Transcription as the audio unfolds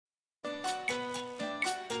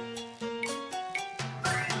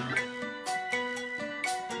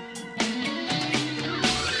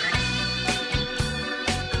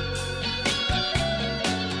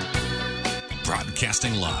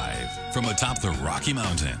Broadcasting live from atop the Rocky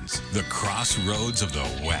Mountains, the crossroads of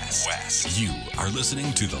the West. You are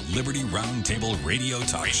listening to the Liberty Roundtable Radio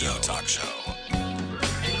Talk Show.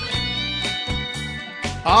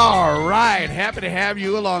 All right, happy to have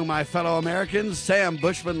you along, my fellow Americans. Sam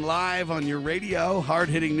Bushman live on your radio.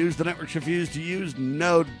 Hard-hitting news the networks refuse to use,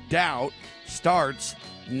 no doubt, starts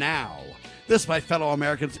now. This, my fellow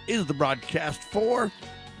Americans, is the broadcast for...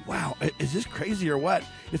 Wow, is this crazy or what?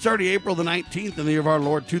 It's already April the 19th in the year of our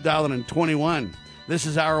Lord 2021. This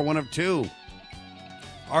is hour one of two.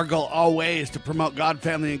 Our goal always to promote God,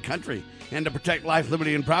 family, and country, and to protect life,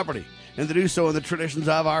 liberty, and property, and to do so in the traditions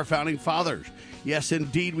of our founding fathers. Yes,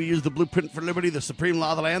 indeed, we use the blueprint for liberty, the supreme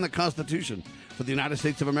law of the land, the Constitution for the United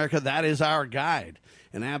States of America. That is our guide.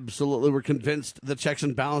 And absolutely, we're convinced the checks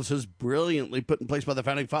and balances brilliantly put in place by the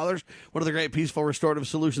founding fathers, one of the great peaceful restorative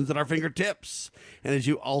solutions at our fingertips. And as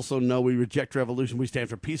you also know, we reject revolution. We stand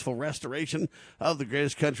for peaceful restoration of the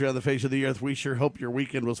greatest country on the face of the earth. We sure hope your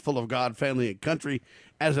weekend was full of God, family, and country,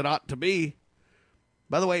 as it ought to be.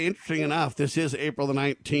 By the way, interesting enough, this is April the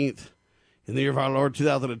 19th in the year of our Lord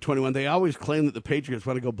 2021. They always claim that the Patriots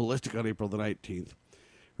want to go ballistic on April the 19th.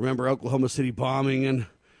 Remember Oklahoma City bombing and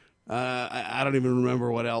I don't even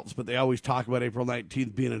remember what else, but they always talk about April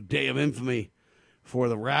 19th being a day of infamy for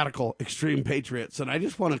the radical, extreme patriots. And I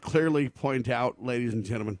just want to clearly point out, ladies and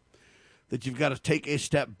gentlemen, that you've got to take a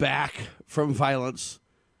step back from violence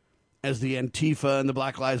as the Antifa and the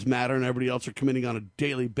Black Lives Matter and everybody else are committing on a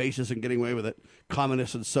daily basis and getting away with it.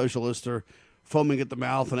 Communists and socialists are foaming at the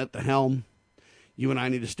mouth and at the helm. You and I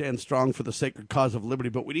need to stand strong for the sacred cause of liberty,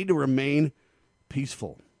 but we need to remain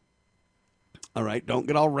peaceful. All right, don't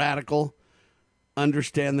get all radical.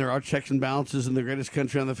 Understand there are checks and balances in the greatest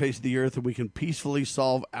country on the face of the earth, and we can peacefully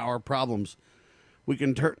solve our problems. We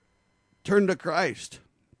can turn to Christ.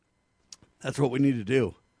 That's what we need to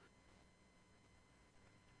do.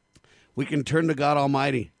 We can turn to God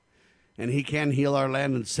Almighty, and He can heal our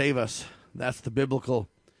land and save us. That's the biblical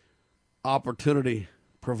opportunity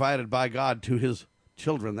provided by God to His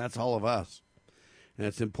children. That's all of us. And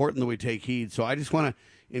it's important that we take heed. So I just want to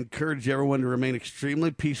encourage everyone to remain extremely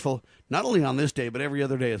peaceful, not only on this day, but every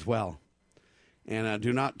other day as well. And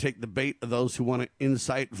do not take the bait of those who want to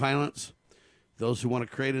incite violence, those who want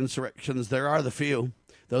to create insurrections. There are the few,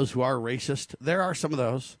 those who are racist. There are some of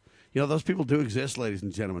those. You know, those people do exist, ladies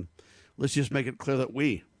and gentlemen. Let's just make it clear that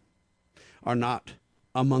we are not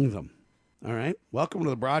among them. All right. Welcome to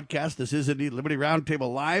the broadcast. This is indeed Liberty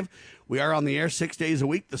Roundtable Live. We are on the air 6 days a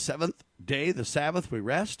week. The seventh day, the Sabbath, we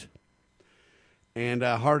rest. And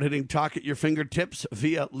hard-hitting talk at your fingertips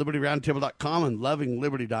via LibertyRoundtable.com and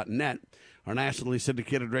LovingLiberty.net. Our nationally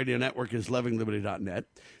syndicated radio network is LovingLiberty.net.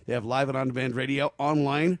 They have live and on-demand radio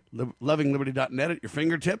online, LovingLiberty.net at your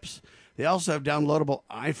fingertips. They also have downloadable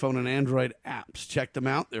iPhone and Android apps. Check them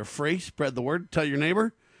out. They're free. Spread the word. Tell your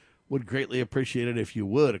neighbor. Would greatly appreciate it if you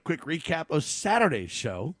would. A quick recap of Saturday's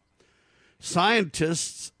show.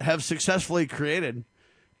 Scientists have successfully created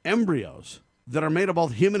embryos that are made of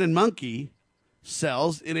both human and monkey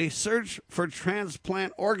cells in a search for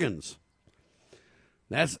transplant organs.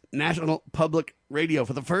 That's National Public Radio.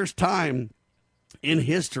 For the first time in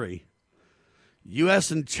history, U.S.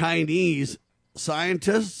 and Chinese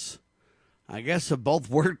scientists, I guess, have both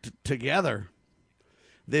worked together.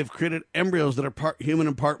 They've created embryos that are part human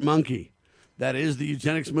and part monkey. That is the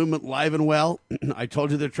eugenics movement live and well. I told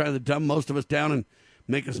you they're trying to dumb most of us down and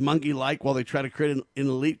make us monkey-like while they try to create an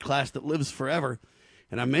elite class that lives forever.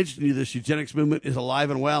 And I mentioned to you this eugenics movement is alive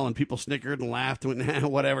and well, and people snickered and laughed and went,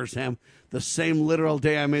 whatever, Sam. The same literal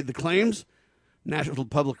day I made the claims, National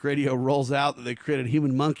Public Radio rolls out that they created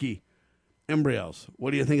human-monkey embryos.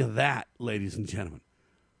 What do you think of that, ladies and gentlemen?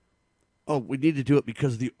 Oh, we need to do it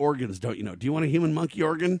because of the organs, don't you know? Do you want a human-monkey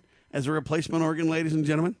organ as a replacement organ, ladies and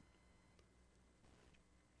gentlemen?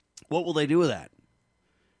 What will they do with that?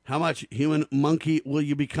 How much human-monkey will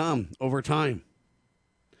you become over time?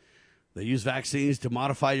 They use vaccines to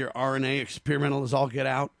modify your RNA, experimental as all get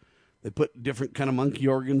out. They put different kind of monkey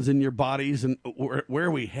organs in your bodies. And where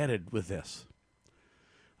are we headed with this?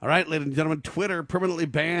 All right, ladies and gentlemen, Twitter permanently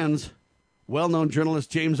bans well-known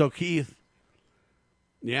journalist James O'Keefe.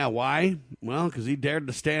 Yeah, why? Well, because he dared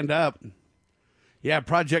to stand up. Yeah,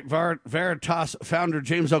 Project Veritas founder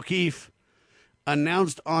James O'Keefe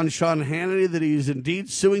announced on Sean Hannity that he's indeed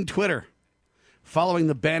suing Twitter. Following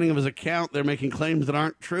the banning of his account, they're making claims that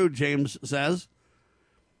aren't true, James says.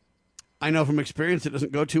 I know from experience it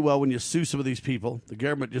doesn't go too well when you sue some of these people. The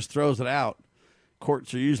government just throws it out.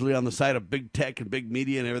 Courts are usually on the side of big tech and big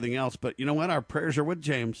media and everything else. But you know what? Our prayers are with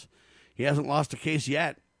James. He hasn't lost a case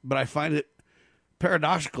yet. But I find it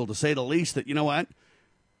paradoxical, to say the least, that, you know what?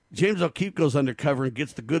 James O'Keefe goes undercover and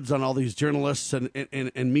gets the goods on all these journalists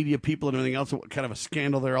and media people and everything else, what kind of a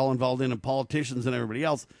scandal they're all involved in, and politicians and everybody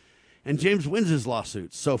else. And James wins his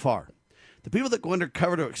lawsuits so far. The people that go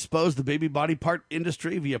undercover to expose the baby body part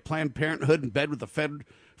industry via Planned Parenthood in bed with the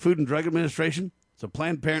Food and Drug Administration, so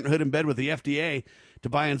Planned Parenthood in bed with the FDA to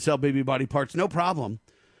buy and sell baby body parts, no problem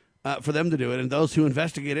for them to do it. And those who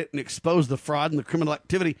investigate it and expose the fraud and the criminal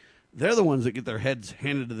activity, they're the ones that get their heads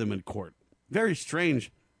handed to them in court. Very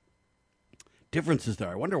strange differences there.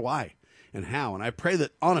 I wonder why and how. And I pray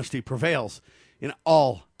that honesty prevails in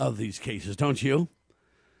all of these cases, don't you?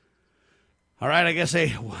 All right, I guess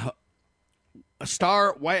a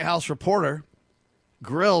star White House reporter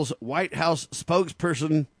grills White House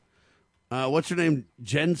spokesperson, what's her name?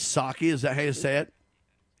 Jen Psaki, is that how you say it?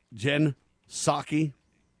 Jen Psaki.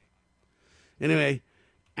 Anyway,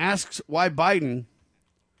 asks why Biden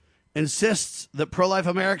insists that pro-life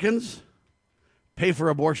Americans pay for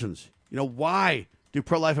abortions. You know, why do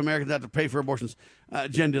pro-life Americans have to pay for abortions?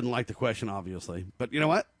 Jen didn't like the question, obviously. But you know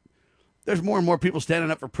what? There's more and more people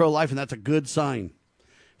standing up for pro-life, and that's a good sign.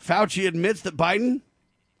 Fauci admits that Biden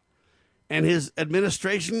and his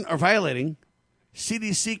administration are violating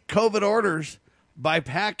CDC COVID orders by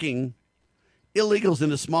packing illegals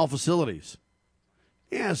into small facilities.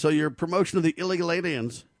 Yeah, so your promotion of the illegal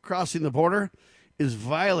aliens crossing the border is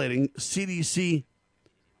violating CDC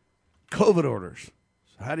COVID orders.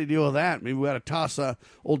 So how do you deal with that? Maybe we got to toss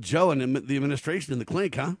old Joe and the administration in the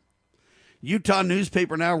clink, huh? Utah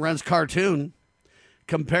newspaper now runs cartoon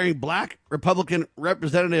comparing black Republican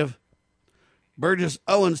Representative Burgess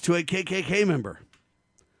Owens to a KKK member.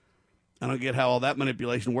 I don't get how all that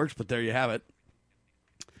manipulation works, but there you have it.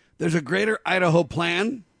 There's a Greater Idaho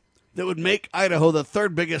plan that would make Idaho the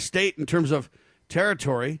third biggest state in terms of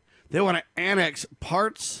territory. They want to annex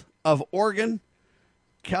parts of Oregon,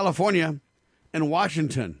 California, and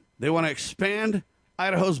Washington. They want to expand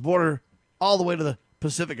Idaho's border all the way to the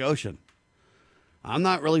Pacific Ocean. I'm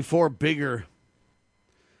not really for bigger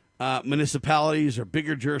municipalities or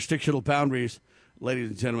bigger jurisdictional boundaries, ladies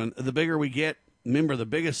and gentlemen. The bigger we get, remember, the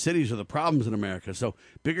biggest cities are the problems in America, so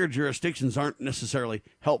bigger jurisdictions aren't necessarily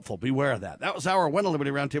helpful. Beware of that. That was Hour 1 of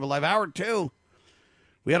Liberty Roundtable Live. Hour 2,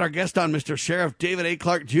 we had our guest on, Mr. Sheriff David A.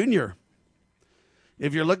 Clarke Jr.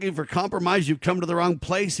 If you're looking for compromise, you've come to the wrong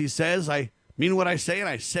place, he says. I mean what I say, and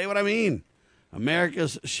I say what I mean.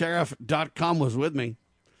 AmericasSheriff.com was with me.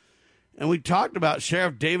 And we talked about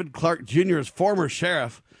Sheriff David Clarke Jr. as former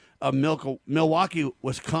sheriff of Milwaukee,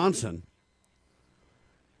 Wisconsin.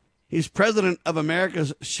 He's president of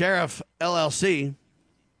America's Sheriff, LLC.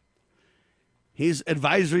 He's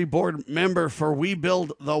advisory board member for We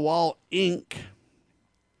Build the Wall, Inc.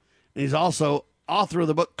 And he's also author of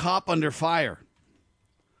the book Cop Under Fire.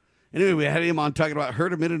 Anyway, we had him on talking about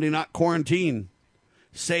herd immunity, not quarantine,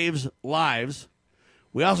 saves lives.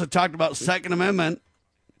 We also talked about Second Amendment,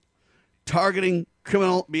 targeting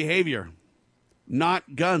criminal behavior,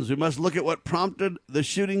 not guns. We must look at what prompted the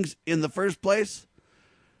shootings in the first place.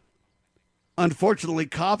 Unfortunately,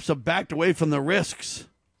 cops have backed away from the risks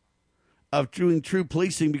of doing true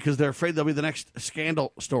policing because they're afraid they'll be the next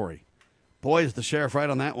scandal story. Boy, is the sheriff right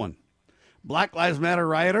on that one. Black Lives Matter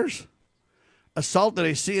rioters assaulted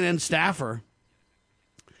a CNN staffer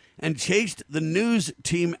and chased the news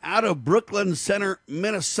team out of Brooklyn Center,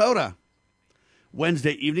 Minnesota,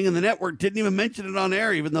 Wednesday evening, and the network didn't even mention it on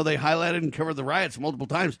air, even though they highlighted and covered the riots multiple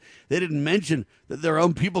times. They didn't mention that their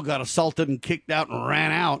own people got assaulted and kicked out and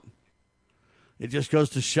ran out. It just goes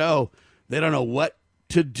to show they don't know what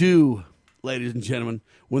to do, ladies and gentlemen,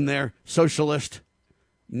 when their socialist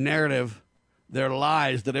narrative, their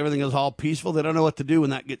lies that everything is all peaceful, they don't know what to do when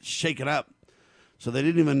that gets shaken up. So they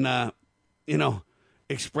didn't even,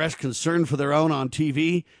 express concern for their own on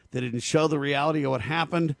TV. They didn't show the reality of what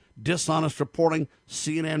happened. Dishonest reporting.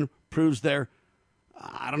 CNN proves their,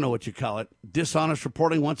 I don't know what you call it, dishonest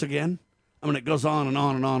reporting once again. I mean, it goes on and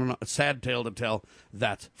on and on and on. A sad tale to tell,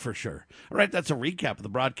 that's for sure. All right, that's a recap of the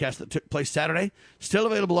broadcast that took place Saturday. Still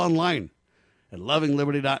available online at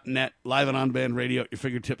lovingliberty.net, live and on-demand radio at your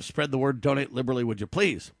fingertips. Spread the word. Donate liberally, would you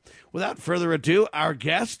please? Without further ado, our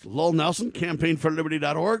guest, Lowell Nelson,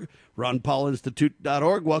 campaignforliberty.org,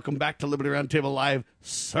 RonPaulInstitute.org. Welcome back to Liberty Roundtable Live,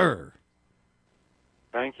 sir.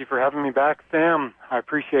 Thank you for having me back, Sam. I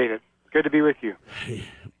appreciate it. Good to be with you.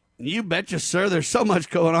 You betcha, sir. There's so much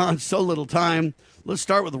going on, so little time. Let's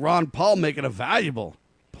start with Ron Paul making a valuable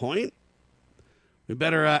point. We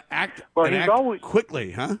better act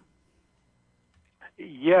quickly, huh?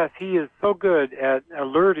 Yes, he is so good at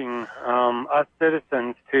alerting us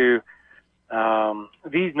citizens to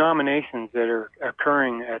these nominations that are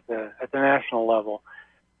occurring at the national level.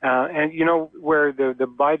 And you know, where the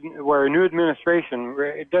Biden, where a new administration,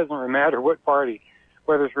 it doesn't matter what party,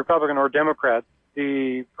 whether it's Republican or Democrat,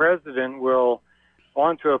 the president will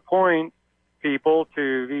want to appoint people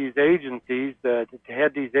to these agencies, to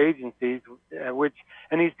head these agencies,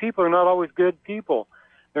 and these people are not always good people.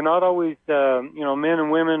 They're not always, men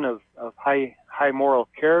and women of high moral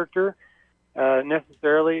character,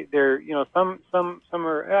 necessarily. They're, some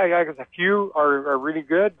are, I guess a few are really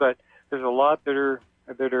good, but there's a lot that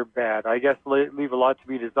are bad. I guess leave a lot to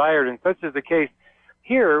be desired, and such is the case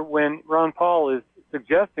here when Ron Paul is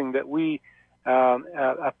suggesting that we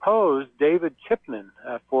oppose David Chipman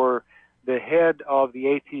for the head of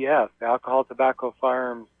the ATF, the Alcohol, Tobacco,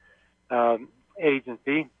 Firearms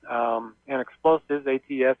Agency, and Explosives,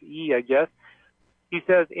 ATF-E, I guess. He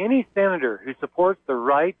says any senator who supports the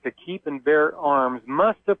right to keep and bear arms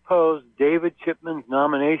must oppose David Chipman's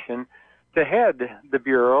nomination to head the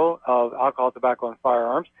Bureau of Alcohol, Tobacco, and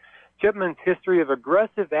Firearms. Chipman's history of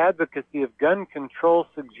aggressive advocacy of gun control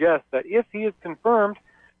suggests that if he is confirmed,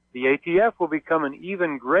 the ATF will become an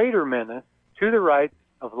even greater menace to the rights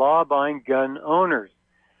of law-abiding gun owners.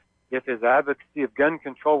 If his advocacy of gun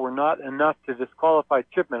control were not enough to disqualify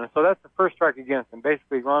Chipman. And so that's the first strike against him.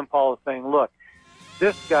 Basically, Ron Paul is saying, look,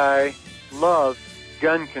 this guy loves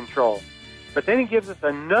gun control. But then he gives us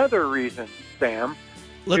another reason, Sam.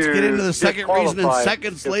 Let's get into the second reason in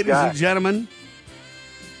seconds, ladies and gentlemen.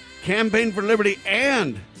 Campaign for Liberty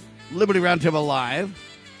and Liberty Roundtable Live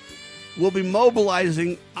will be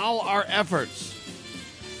mobilizing all our efforts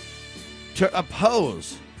to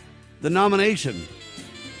oppose the nomination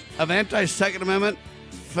of anti-Second Amendment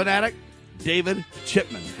fanatic David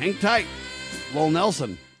Chipman. Hang tight. Lowell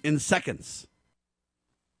Nelson in seconds.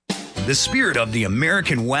 The spirit of the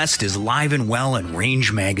American West is live and well in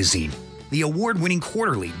Range Magazine, the award-winning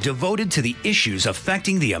quarterly devoted to the issues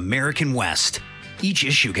affecting the American West. Each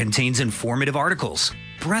issue contains informative articles,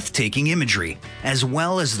 breathtaking imagery, as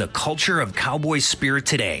well as the culture of cowboy spirit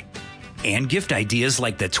today, and gift ideas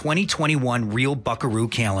like the 2021 Real Buckaroo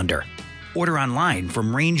Calendar. Order online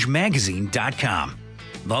from rangemagazine.com.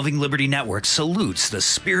 Loving Liberty Network salutes the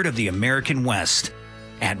spirit of the American West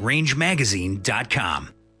at rangemagazine.com.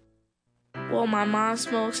 Well, my mom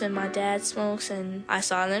smokes and my dad smokes, and I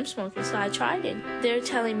saw them smoking, so I tried it. They're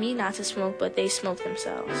telling me not to smoke, but they smoke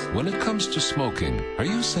themselves. When it comes to smoking, are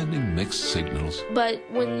you sending mixed signals? But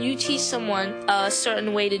when you teach someone a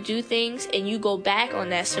certain way to do things and you go back on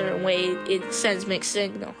that certain way, it sends mixed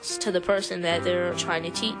signals to the person that they're trying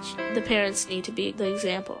to teach. The parents need to be the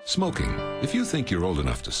example. Smoking. If you think you're old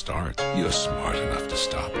enough to start, you're smart enough to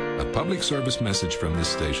stop. A public service message from this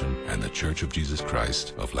station and the Church of Jesus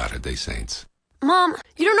Christ of Latter-day Saints. Mom,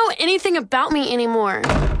 you don't know anything about me anymore.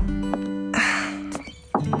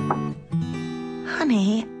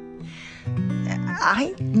 Honey,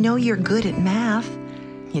 I know you're good at math.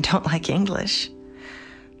 You don't like English.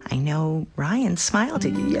 I know Ryan smiled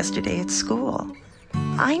at you yesterday at school.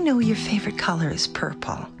 I know your favorite color is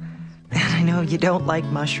purple. And I know you don't like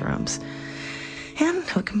mushrooms. And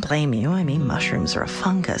who can blame you? I mean, mushrooms are a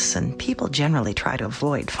fungus, and people generally try to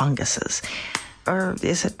avoid funguses. Or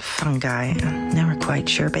is it fungi? I'm never quite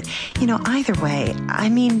sure. But, either way, I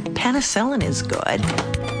mean, penicillin is good.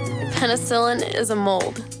 Penicillin is a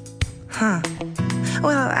mold. Huh.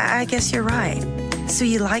 Well, I guess you're right. So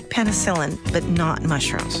you like penicillin, but not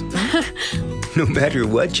mushrooms. No matter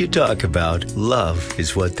what you talk about, love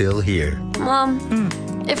is what they'll hear. Mom,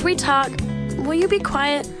 if we talk, will you be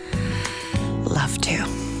quiet? Love to.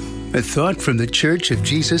 A thought from the Church of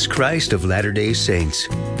Jesus Christ of Latter-day Saints.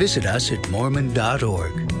 Visit us at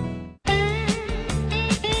Mormon.org.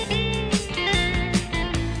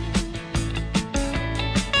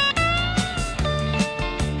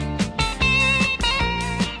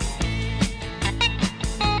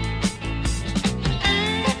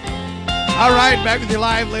 All right, back with you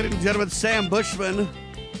live, ladies and gentlemen. Sam Bushman,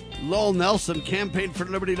 Lowell Nelson,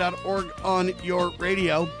 campaignforliberty.org on your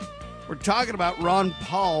radio. We're talking about Ron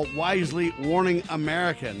Paul wisely warning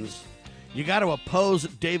Americans, you got to oppose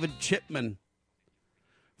David Chipman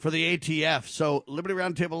for the ATF. So Liberty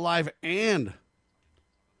Roundtable Live and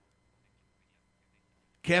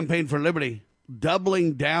Campaign for Liberty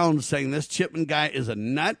doubling down, saying this Chipman guy is a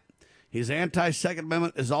nut. His anti-Second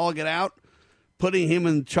Amendment is all get out. Putting him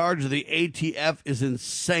in charge of the ATF is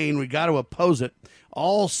insane. We got to oppose it.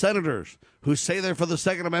 All senators who say they're for the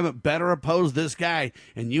Second Amendment better oppose this guy.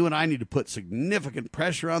 And you and I need to put significant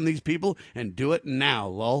pressure on these people and do it now,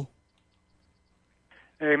 Lowell.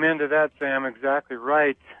 Amen to that, Sam. Exactly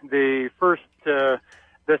right. The first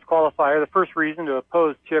disqualifier, the first reason to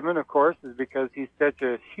oppose Chipman, of course, is because he's such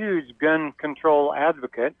a huge gun control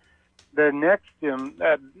advocate. the next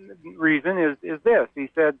reason is this. He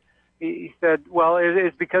said, well, it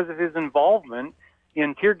is because of his involvement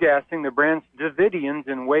in tear gassing the Branch Davidians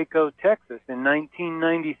in Waco, Texas in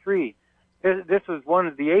 1993. This was one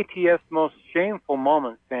of the ATF's most shameful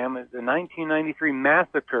moments, Sam, is the 1993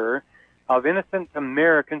 massacre of innocent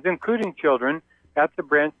Americans, including children, at the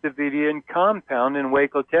Branch Davidian compound in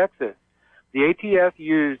Waco, Texas. The ATF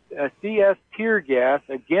used a CS tear gas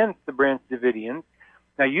against the Branch Davidians.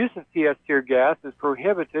 Now, use of CS tear gas is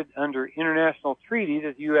prohibited under international treaties,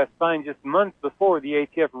 as the U.S. signed just months before the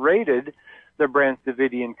ATF raided the Branch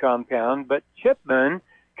Davidian compound. But Chipman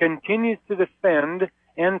continues to defend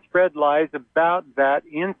and spread lies about that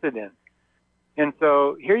incident. And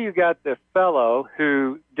so here you got the fellow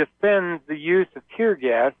who defends the use of tear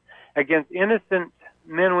gas against innocent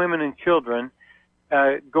men, women, and children,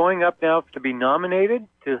 going up now to be nominated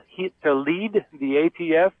to lead the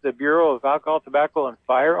ATF, the Bureau of Alcohol, Tobacco, and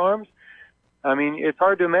Firearms. I mean, it's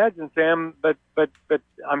hard to imagine, Sam, but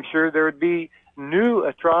I'm sure there would be new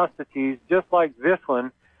atrocities just like this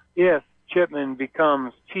one if Chipman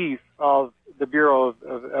becomes chief of the Bureau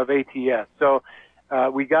of ATF. So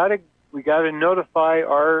we got to notify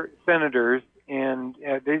our senators, and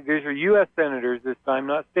these are U.S. senators this time,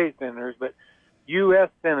 not state senators, but U.S.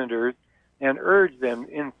 senators, and urge them,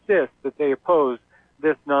 insist that they oppose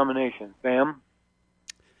this nomination. Sam?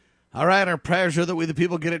 All right, our prayers are that we the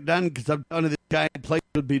people get it done, because I'm telling you, this guy in place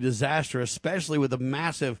would be disaster, especially with a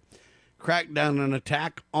massive crackdown and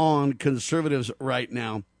attack on conservatives right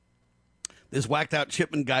now. This whacked-out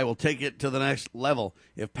Chipman guy will take it to the next level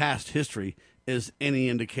if past history is any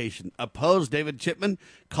indication. Oppose David Chipman.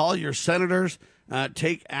 Call your senators.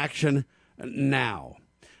 Take action now.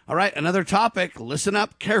 All right, another topic. Listen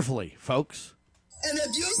up carefully, folks. And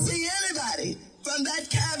if you see anybody from that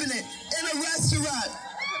cabinet in a restaurant,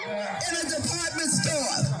 in a department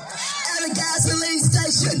store, at a gasoline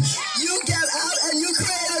station, you get out and you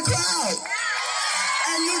create a crowd.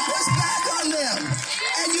 And you push back on them.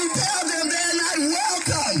 And you tell them they're not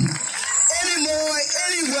welcome anymore,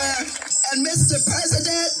 anywhere. And Mr.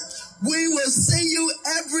 President, we will see you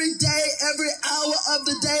every day, every hour of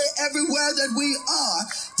the day, everywhere that we are,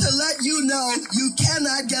 to let you know you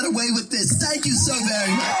cannot get away with this. Thank you so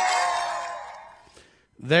very much.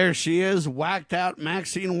 There she is, whacked out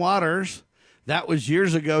Maxine Waters. That was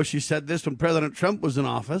years ago. She said this when President Trump was in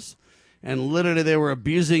office. And literally they were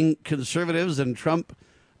abusing conservatives and Trump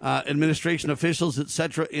administration officials,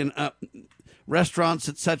 etc., in restaurants,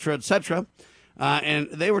 etc., etc. And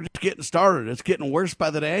they were just getting started. It's getting worse by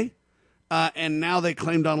the day. And now they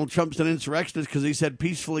claim Donald Trump's an insurrectionist because he said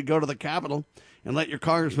peacefully go to the Capitol and let your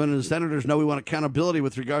congressmen and senators know we want accountability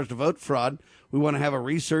with regards to vote fraud. We want to have a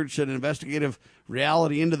research and investigative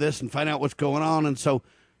reality into this and find out what's going on. And so,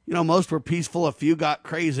 you know, most were peaceful. A few got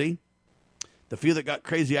crazy. The few that got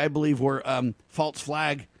crazy, I believe, were false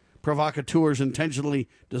flag provocateurs intentionally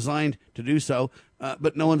designed to do so.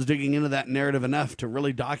 But no one's digging into that narrative enough to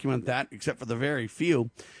really document that, except for the very few.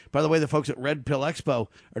 By the way, the folks at Red Pill Expo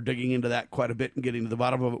are digging into that quite a bit and getting to the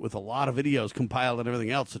bottom of it with a lot of videos compiled and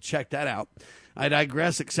everything else, so check that out. I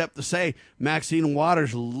digress, except to say Maxine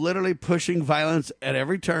Waters literally pushing violence at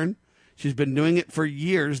every turn. She's been doing it for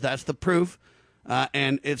years. That's the proof.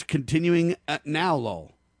 And it's continuing now,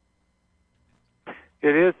 Lowell.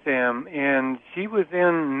 It is, Sam, and she was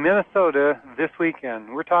in Minnesota this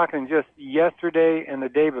weekend. We're talking just yesterday and the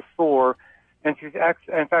day before, and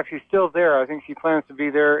in fact, she's still there. I think she plans to be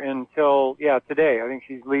there until, today. I think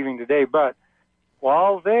she's leaving today. But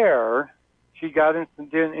while there, she got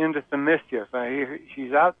into some mischief.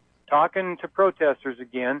 She's out talking to protesters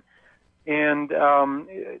again, and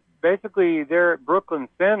basically there at Brooklyn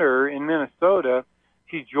Center in Minnesota,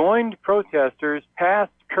 she joined protesters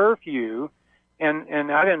past curfew.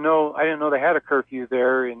 And I didn't know they had a curfew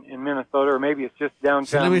there in Minnesota, or maybe it's just downtown.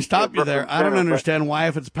 So let me stop you there. Center, I don't understand why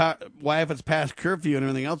if it's past curfew and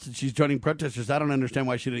everything else, and she's joining protesters. I don't understand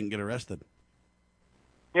why she didn't get arrested.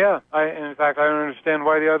 Yeah, in fact, I don't understand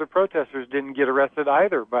why the other protesters didn't get arrested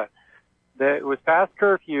either. But it was past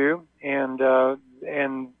curfew, and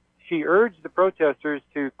she urged the protesters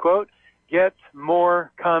to, quote, get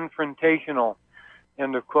more confrontational,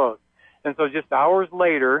 end of quote. And so just hours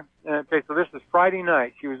later, okay, so this is Friday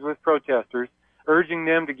night, she was with protesters, urging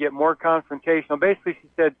them to get more confrontational. Basically,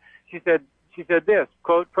 she said this,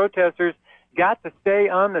 quote, protesters got to stay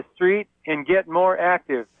on the street and get more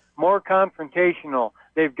active, more confrontational.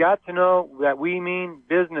 They've got to know that we mean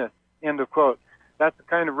business, end of quote. That's the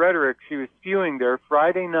kind of rhetoric she was spewing there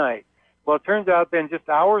Friday night. Well, it turns out then just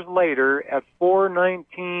hours later at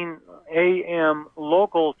 4:19 a.m.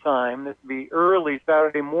 local time, this would be early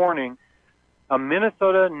Saturday morning, a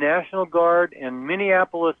Minnesota National Guard and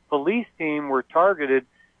Minneapolis police team were targeted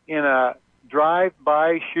in a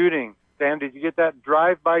drive-by shooting. Sam, did you get that?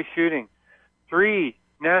 Drive-by shooting. 3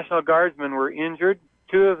 National Guardsmen were injured.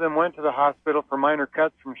 2 of them went to the hospital for minor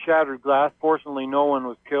cuts from shattered glass. Fortunately, no one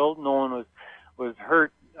was killed. No one was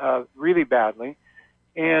hurt really badly.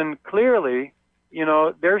 And clearly,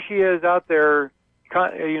 there she is out there,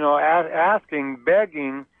 asking,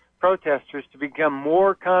 begging protesters to become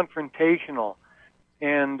more confrontational.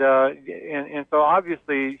 And so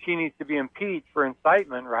obviously she needs to be impeached for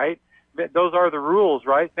incitement, right? Those are the rules,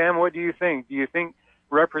 right? Sam, what do you think? Do you think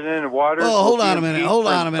Representative Waters? Oh, hold on a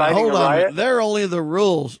minute. They're only the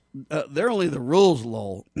rules.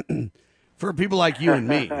 Lowell, for people like you and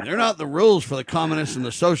me. They're not the rules for the communists and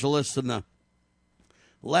the socialists and the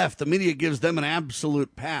left. The media gives them an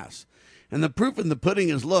absolute pass. And the proof in the pudding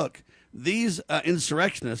is, look, these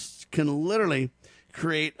insurrectionists can literally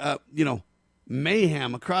create,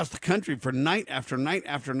 mayhem across the country for night after night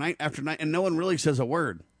after night after night, and no one really says a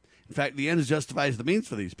word. In fact, the ends justifies the means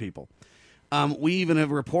for these people. We even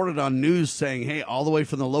have reported on news saying, hey, all the way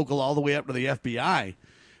from the local all the way up to the FBI,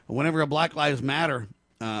 whenever a Black Lives Matter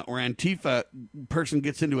or Antifa person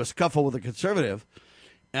gets into a scuffle with a conservative,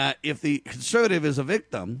 if the conservative is a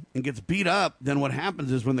victim and gets beat up, then what happens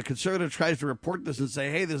is when the conservative tries to report this and say,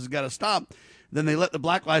 hey, this has got to stop, then they let the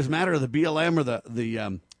Black Lives Matter or the BLM or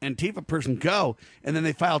the Antifa person go, and then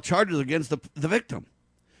they file charges against the victim.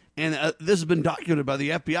 And this has been documented by the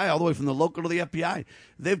FBI all the way from the local to the FBI.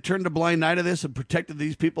 They've turned a blind eye to this and protected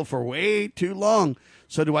these people for way too long.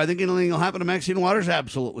 So do I think anything will happen to Maxine Waters?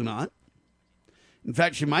 Absolutely not. In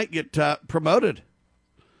fact, she might get promoted.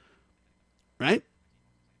 Right?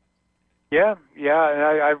 Yeah,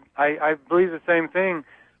 I believe the same thing,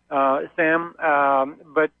 Sam.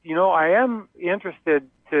 But I am interested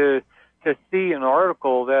to see an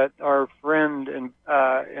article that our friend and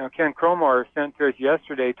Ken Cromar sent to us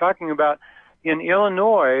yesterday, talking about in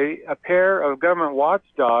Illinois, a pair of government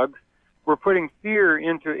watchdogs were putting fear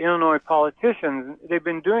into Illinois politicians. They've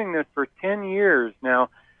been doing this for 10 years now.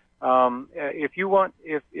 If your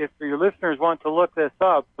listeners want to look this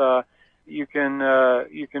up, you can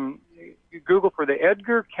Google for the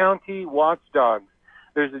Edgar County Watchdogs.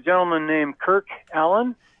 There's a gentleman named Kirk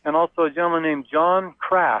Allen and also a gentleman named John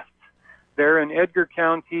Kraft. They're in Edgar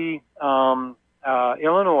County,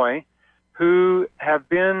 Illinois, who have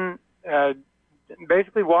been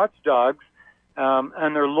basically watchdogs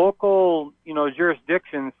and their local,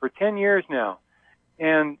 jurisdictions for 10 years now.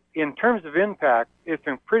 And in terms of impact, it's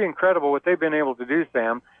been pretty incredible what they've been able to do,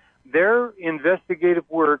 Sam. Their investigative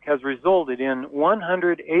work has resulted in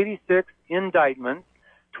 186 indictments,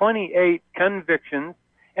 28 convictions,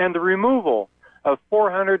 and the removal of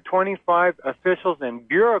 425 officials and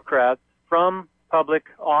bureaucrats from public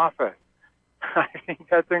office. I think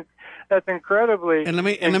that's incredibly. And let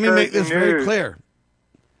me make this very clear.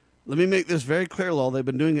 Let me make this very clear, Lowell. They've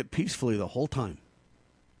been doing it peacefully the whole time.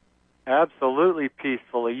 Absolutely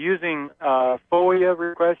peacefully, using FOIA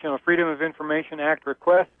requests, Freedom of Information Act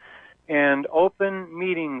requests, and Open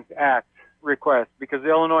Meetings Act requests, because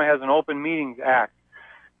Illinois has an Open Meetings Act.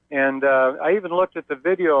 And I even looked at the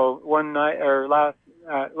video one night, or last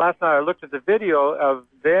night. I looked at the video of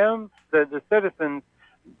them, the citizens,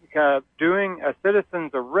 doing a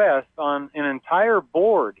citizen's arrest on an entire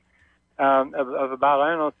board of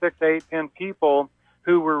about 6, 8, 10 people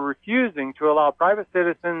who were refusing to allow private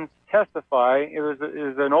citizens to testify. It was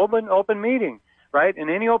an open meeting, right? And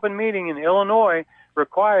any open meeting in Illinois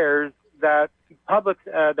requires that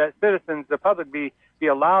that citizens, the public, be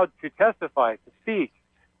allowed to testify, to speak.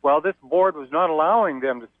 Well, this board was not allowing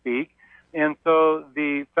them to speak, and so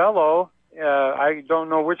the fellow, I don't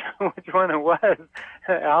know which one it was,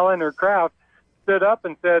 Allen or Kraft, stood up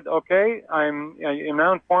and said, "Okay, I'm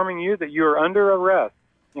now informing you that you are under arrest.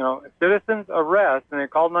 Citizens arrest," and they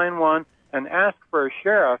called 911 and asked for a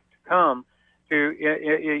sheriff to come to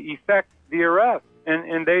effect the arrest,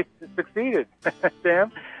 and they succeeded.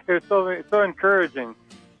 Sam, it was so encouraging.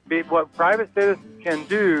 What private citizens can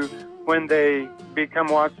do when they become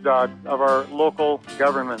watchdogs of our local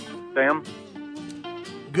government. Sam?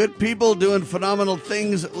 Good people doing phenomenal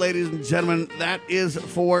things, ladies and gentlemen. That is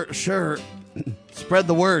for sure. Spread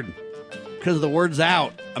the word, because the word's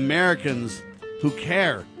out. Americans who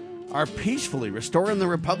care are peacefully restoring the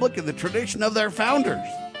republic and the tradition of their founders.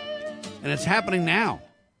 And it's happening now.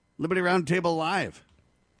 Liberty Roundtable Live.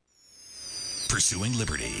 Pursuing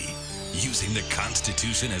liberty, using the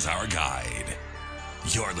Constitution as our guide.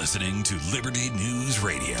 You're listening to Liberty News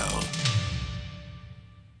Radio.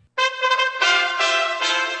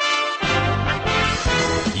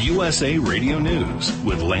 USA Radio News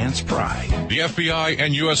with Lance Pry. The FBI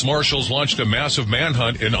and U.S. Marshals launched a massive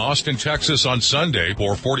manhunt in Austin, Texas on Sunday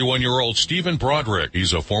for 41-year-old Stephen Broderick.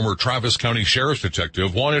 He's a former Travis County Sheriff's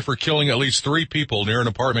detective wanted for killing at least 3 people near an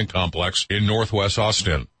apartment complex in northwest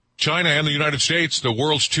Austin. China and the United States, the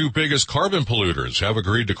world's 2 biggest carbon polluters, have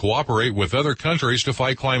agreed to cooperate with other countries to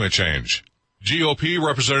fight climate change. GOP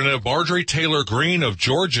Representative Marjorie Taylor Greene of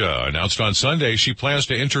Georgia announced on Sunday she plans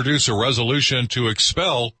to introduce a resolution to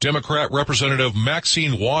expel Democrat Representative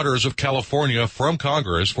Maxine Waters of California from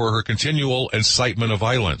Congress for her continual incitement of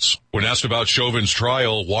violence. When asked about Chauvin's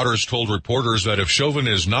trial, Waters told reporters that if Chauvin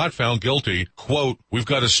is not found guilty, quote, "We've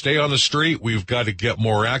got to stay on the street, we've got to get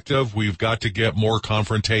more active, we've got to get more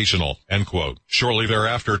confrontational," end quote. Shortly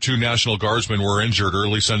thereafter, 2 National Guardsmen were injured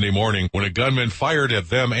early Sunday morning when a gunman fired at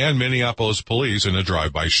them and Minneapolis police in a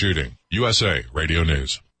drive-by shooting. USA Radio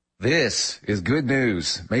News. This is good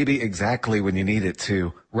news, maybe exactly when you need it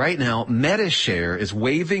to. Right now, Medi-Share is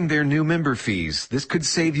waiving their new member fees. This could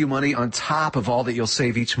save you money on top of all that you'll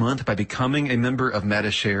save each month by becoming a member of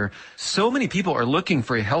Medi-Share. So many people are looking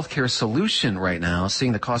for a healthcare solution right now,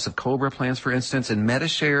 seeing the cost of COBRA plans, for instance, and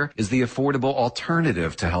Medi-Share is the affordable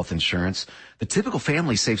alternative to health insurance. The typical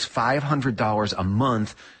family saves $500 a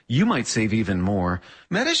month. You might save even more.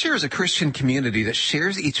 Medi-Share is a Christian community that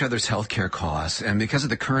shares each other's healthcare costs, and because of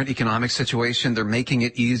the current economic situation, they're making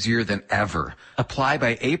it easier than ever. Apply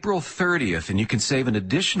by April 30th, and you can save an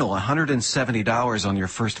additional $170 on your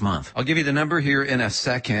first month. I'll give you the number here in a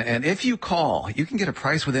second, and if you call, you can get a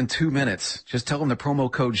price within 2 minutes. Just tell them the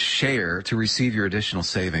promo code SHARE to receive your additional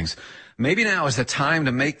savings. Maybe now is the time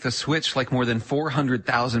to make the switch like more than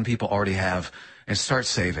 400,000 people already have and start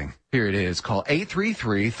saving. Here it is. Call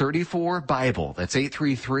 833-34-BIBLE. That's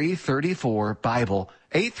 833-34-BIBLE.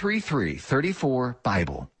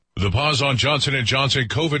 833-34-BIBLE. The pause on Johnson & Johnson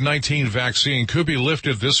COVID-19 vaccine could be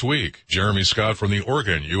lifted this week. Jeremy Scott from the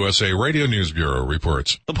Oregon USA Radio News Bureau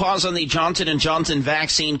reports. The pause on the Johnson & Johnson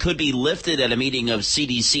vaccine could be lifted at a meeting of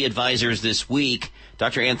CDC advisors this week.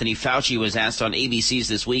 Dr. Anthony Fauci was asked on ABC's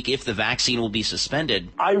This Week if the vaccine will be suspended.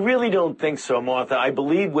 I really don't think so, Martha. I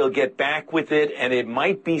believe we'll get back with it, and it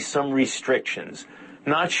might be some restrictions.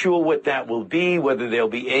 Not sure what that will be, whether they'll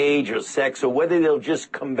be age or sex, or whether they'll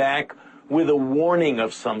just come back with a warning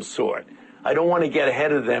of some sort. I don't want to get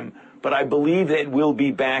ahead of them, but I believe that we'll be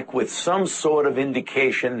back with some sort of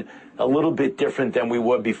indication a little bit different than we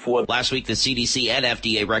were before. Last week, the CDC and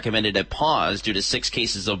FDA recommended a pause due to 6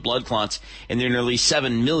 cases of blood clots in their nearly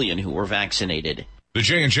 7 million who were vaccinated. The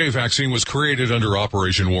J&J vaccine was created under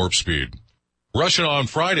Operation Warp Speed. Russia on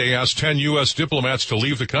Friday asked 10 U.S. diplomats to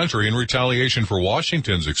leave the country in retaliation for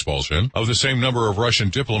Washington's expulsion of the same number of Russian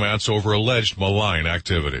diplomats over alleged malign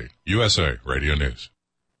activity. USA Radio News.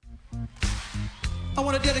 I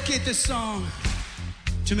want to dedicate this song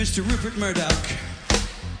to Mr. Rupert Murdoch.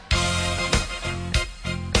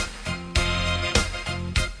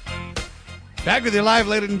 Back with you live,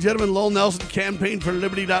 ladies and gentlemen. Lowell Nelson,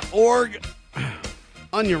 campaignforliberty.org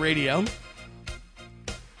on your radio.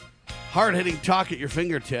 Hard-hitting talk at your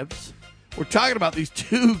fingertips. We're talking about these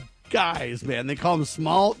 2 guys, man. They call them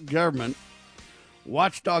small government.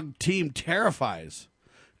 Watchdog team terrifies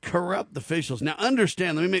corrupt officials. Now,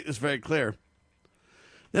 understand, let me make this very clear.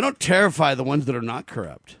 They don't terrify the ones that are not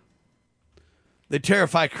corrupt. They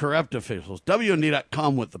terrify corrupt officials.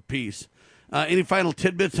 WND.com with the piece. Any final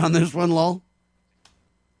tidbits on this one, Lowell?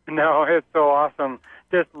 No, it's so awesome.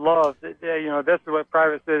 Just love, this is what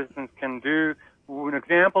private citizens can do. An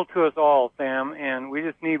example to us all, Sam, and we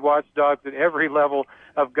just need watchdogs at every level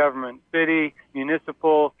of government: city,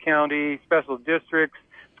 municipal, county, special districts,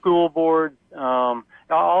 school boards,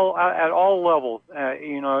 all at all levels.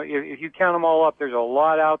 If you count them all up, there's a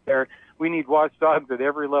lot out there. We need watchdogs at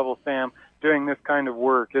every level, Sam, doing this kind of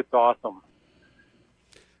work. It's awesome.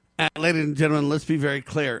 Ladies and gentlemen, let's be very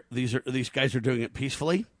clear. These guys are doing it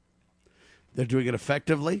peacefully. They're doing it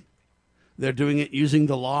effectively. They're doing it using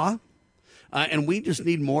the law. And we just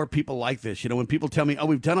need more people like this. When people tell me,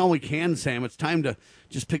 we've done all we can, Sam, it's time to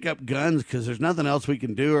just pick up guns because there's nothing else we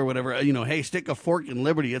can do or whatever. Hey, stick a fork in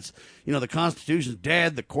liberty. It's, the Constitution's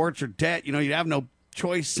dead. The courts are dead. You have no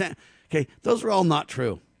choice. Okay, those are all not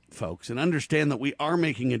true, folks. And understand that we are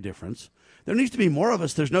making a difference. There needs to be more of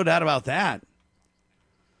us. There's no doubt about that.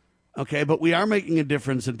 Okay, but we are making a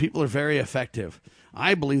difference, and people are very effective.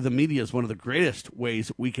 I believe the media is one of the greatest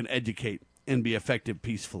ways we can educate and be effective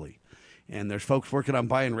peacefully. And there's folks working on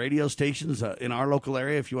buying radio stations in our local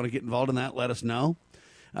area. If you want to get involved in that, let us know.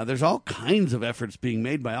 There's all kinds of efforts being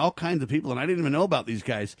made by all kinds of people, and I didn't even know about these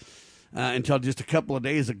guys until just a couple of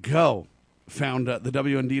days ago. Found the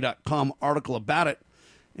WND.com article about it.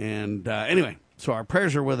 And anyway, So our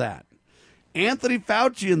prayers are with that. Anthony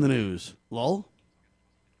Fauci in the news. Lowell?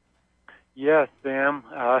 Yes, Sam.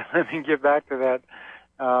 Let me get back to that.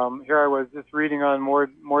 Here I was just reading on more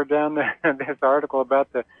down this article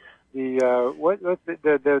about this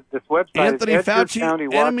website. Anthony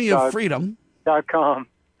Fauci, enemy of freedom. .com.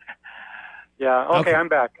 Yeah. Okay, I'm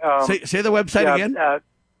back. Say the website again.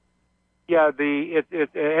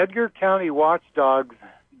 It's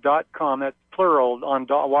EdgarCountyWatchdogs.com. That's plural on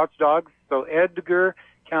watchdogs. So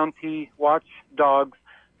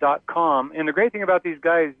EdgarCountyWatchdogs.com. And the great thing about these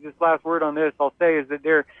guys, just last word on this, I'll say, is that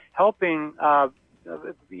they're helping,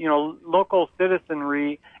 local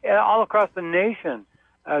citizenry all across the nation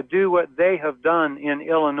do what they have done in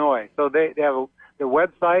Illinois. So they have the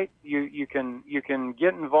website. You can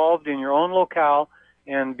get involved in your own locale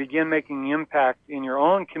and begin making impact in your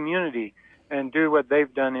own community and do what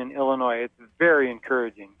they've done in Illinois. It's very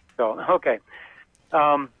encouraging. So, okay.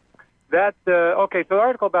 So the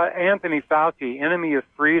article about Anthony Fauci, enemy of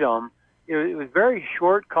freedom, it was a very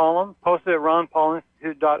short column posted at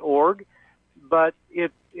ronpaulinstitute.org, but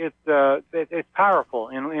it's powerful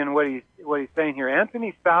in what he's saying here.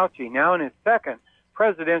 Anthony Fauci, now in his second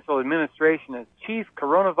presidential administration as chief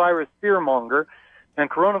coronavirus fearmonger and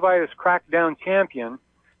coronavirus crackdown champion,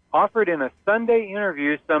 offered in a Sunday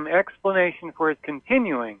interview some explanation for his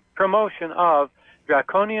continuing promotion of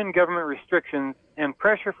draconian government restrictions and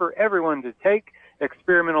pressure for everyone to take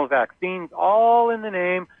experimental vaccines, all in the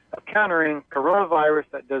name of countering coronavirus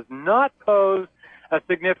that does not pose a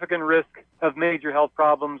significant risk of major health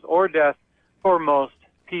problems or death for most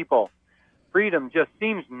people. Freedom just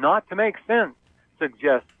seems not to make sense,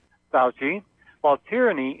 suggests Fauci, while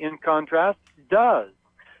tyranny, in contrast, does.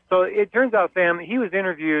 So it turns out, Sam, he was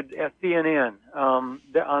interviewed at CNN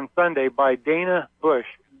on Sunday by Dana Bush.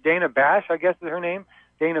 Dana Bash, I guess is her name.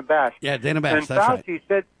 Dana Bash. Yeah, Dana Bash, and that's Fauci right.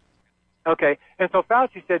 said, okay, and so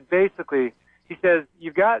Fauci said basically, he says,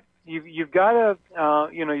 you've got the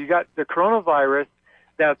coronavirus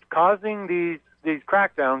that's causing these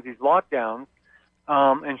crackdowns, these lockdowns,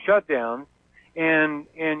 and shutdowns, and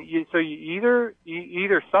you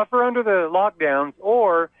either suffer under the lockdowns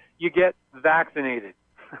or you get vaccinated.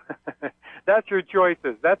 That's your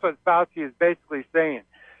choices. That's what Fauci is basically saying.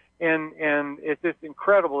 And it's just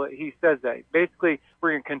incredible that he says that. Basically,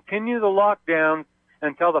 we're going to continue the lockdowns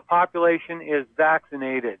until the population is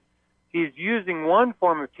vaccinated. He's using one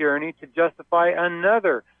form of tyranny to justify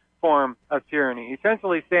another form of tyranny.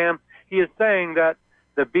 Essentially, Sam, he is saying that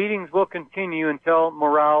the beatings will continue until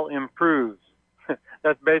morale improves.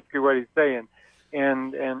 That's basically what he's saying.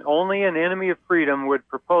 And only an enemy of freedom would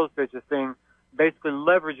propose such a thing, basically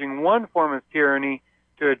leveraging one form of tyranny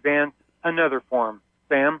to advance another form.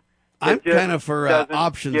 Sam? I'm kind of for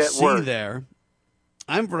option C worse. there.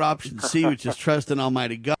 I'm for option C, which is trust in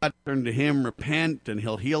Almighty God, turn to Him, repent, and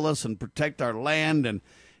He'll heal us and protect our land. And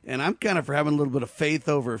I'm kind of for having a little bit of faith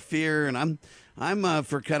over fear. And I'm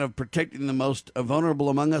for kind of protecting the most vulnerable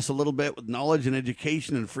among us a little bit with knowledge and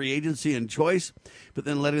education and free agency and choice, but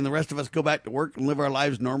then letting the rest of us go back to work and live our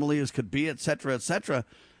lives normally as could be, et cetera, et cetera.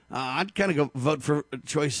 I'd kind of vote for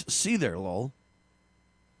choice C there, Lowell.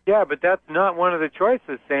 Yeah, but that's not one of the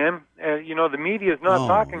choices, Sam. The media is not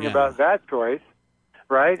talking about that choice,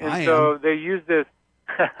 right? And so they use this.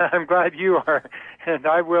 I'm glad you are, and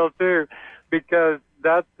I will too, because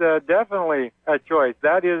that's definitely a choice.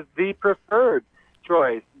 That is the preferred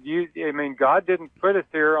choice. God didn't put us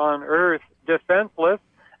here on Earth defenseless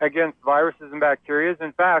against viruses and bacteria.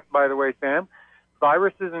 In fact, by the way, Sam,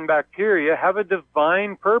 viruses and bacteria have a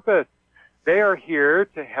divine purpose. They are here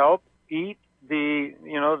to help eat the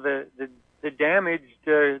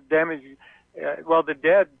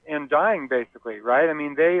dead and dying, basically, right? I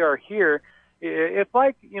mean, they are here. It's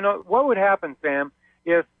like, what would happen, Sam,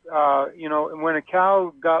 if, when a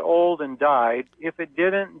cow got old and died, if it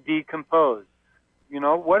didn't decompose?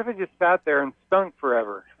 What if it just sat there and stunk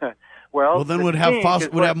forever? Well, then would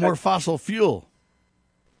have more fossil fuel.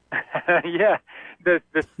 Yeah, the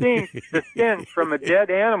stench from a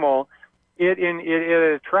dead animal, it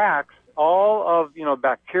attracts all of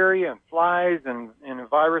bacteria and flies and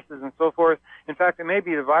viruses and so forth. In fact, it may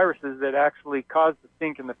be the viruses that actually caused the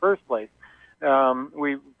stink in the first place.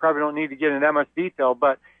 We probably don't need to get into that much detail,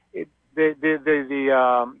 but the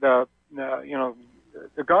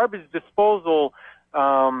garbage disposal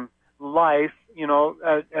life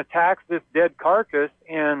attacks this dead carcass,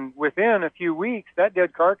 and within a few weeks, that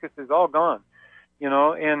dead carcass is all gone.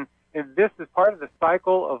 And this is part of the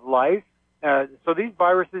cycle of life. So these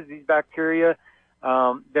viruses, these bacteria,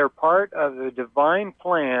 they're part of the divine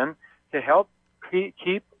plan to help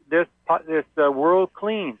keep this world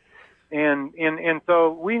clean. And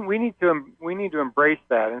so we need to embrace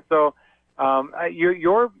that. And so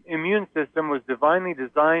your immune system was divinely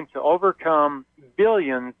designed to overcome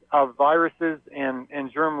billions of viruses and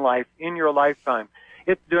germ life in your lifetime.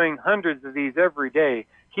 It's doing hundreds of these every day,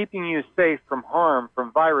 keeping you safe from harm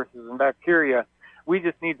from viruses and bacteria. We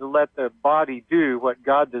just need to let the body do what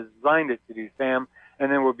God designed it to do, Sam,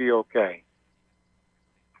 and then we'll be okay.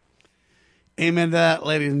 Amen to that,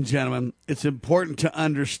 ladies and gentlemen. It's important to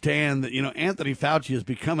understand that, Anthony Fauci has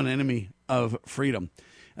become an enemy of freedom.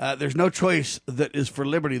 There's no choice that is for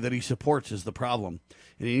liberty that he supports is the problem.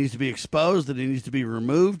 And he needs to be exposed, and he needs to be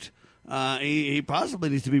removed. He possibly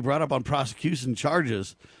needs to be brought up on prosecution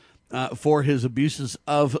charges for his abuses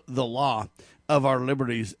of the law, of our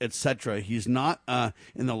liberties, etc. He's not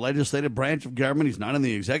in the legislative branch of government. He's not in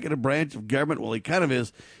the executive branch of government. Well, he kind of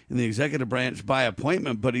is in the executive branch by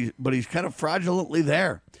appointment, but he's kind of fraudulently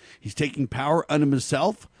there. He's taking power unto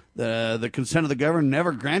himself. The consent of the governor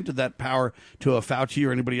never granted that power to a Fauci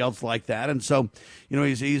or anybody else like that. And so,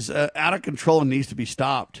 he's out of control and needs to be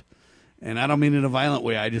stopped. And I don't mean in a violent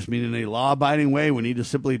way. I just mean in a law-abiding way. We need to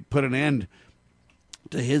simply put an end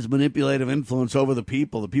to his manipulative influence over the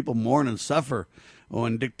people. The people mourn and suffer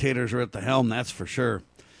when dictators are at the helm, that's for sure.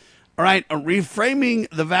 All right, reframing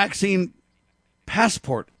the vaccine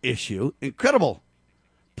passport issue. Incredible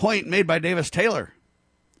point made by Davis Taylor.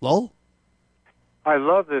 Lowell? I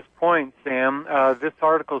love this point, Sam. This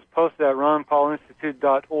article is posted at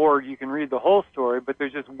ronpaulinstitute.org. You can read the whole story, but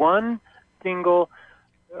there's just one single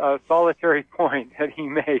solitary point that he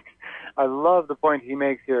makes. I love the point he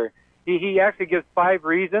makes here. He actually gives 5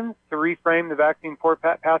 reasons to reframe the vaccine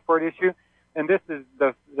passport issue, and this is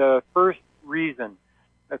the first reason.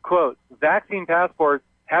 A quote, vaccine passports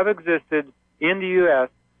have existed in the U.S.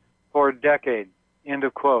 for decades, end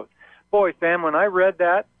of quote. Boy, Sam, when I read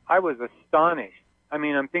that, I was astonished. I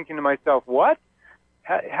mean, I'm thinking to myself, what?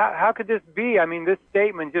 How could this be? I mean, this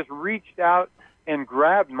statement just reached out and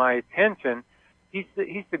grabbed my attention. He's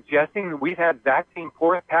suggesting that we've had vaccine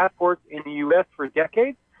passports in the U.S. for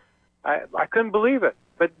decades? I couldn't believe it.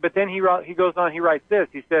 But then he goes on, he writes this.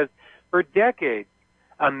 He says, for decades,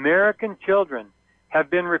 American children have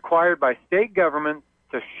been required by state governments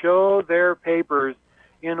to show their papers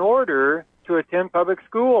in order to attend public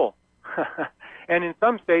school. And in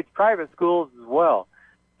some states, private schools as well.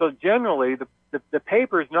 So generally, the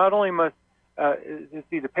papers not only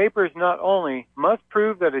must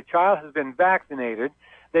prove that a child has been vaccinated,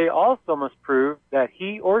 they also must prove that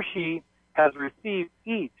he or she has received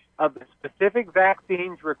each of the specific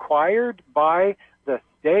vaccines required by the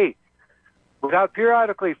state. Without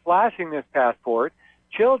periodically flashing this passport,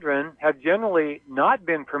 children have generally not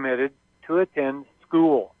been permitted to attend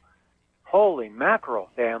school. Holy mackerel,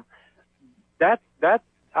 Sam. That's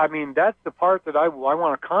the part that I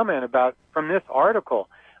want to comment about from this article.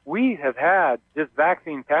 We have had this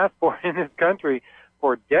vaccine passport in this country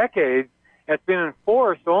for decades. It's been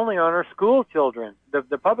enforced only on our school children,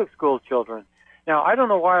 the public school children. Now, I don't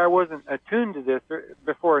know why I wasn't attuned to this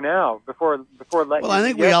before now. Well, I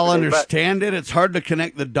think we all understand it. It's hard to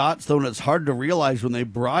connect the dots, though, and it's hard to realize when they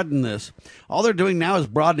broaden this. All they're doing now is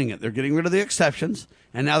broadening it. They're getting rid of the exceptions,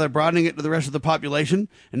 and now they're broadening it to the rest of the population,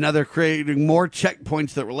 and now they're creating more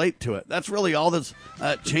checkpoints that relate to it. That's really all that's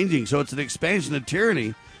changing. So it's an expansion of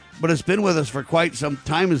tyranny, but it's been with us for quite some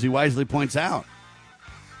time, as he wisely points out.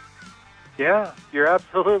 Yeah, you're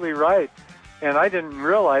absolutely right. And I didn't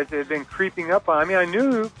realize it had been creeping up on. I mean, I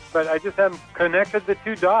knew, but I just haven't connected the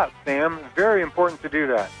two dots, Sam. Very important to do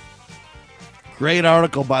that. Great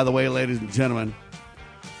article, by the way, ladies and gentlemen.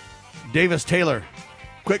 Davis Taylor.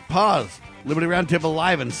 Quick pause. Liberty Roundtable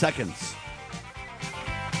live in seconds.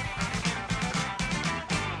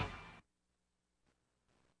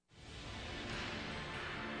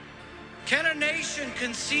 Can a nation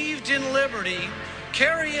conceived in liberty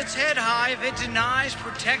carry its head high if it denies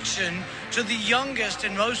protection to the youngest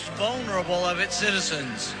and most vulnerable of its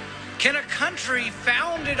citizens? Can a country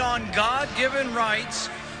founded on God-given rights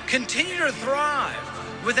continue to thrive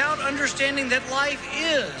without understanding that life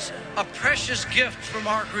is a precious gift from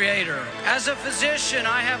our Creator? As a physician,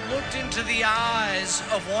 I have looked into the eyes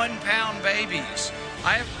of 1-pound babies.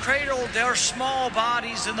 I have cradled their small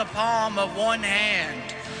bodies in the palm of one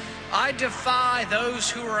hand. I defy those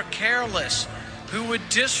who are careless, who would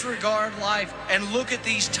disregard life and look at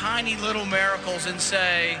these tiny little miracles and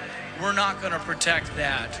say, we're not going to protect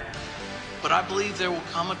that. But I believe there will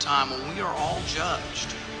come a time when we are all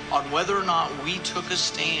judged on whether or not we took a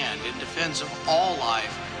stand in defense of all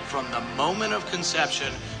life from the moment of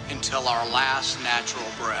conception until our last natural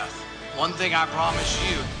breath. One thing I promise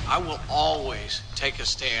you, I will always take a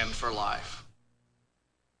stand for life.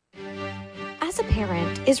 a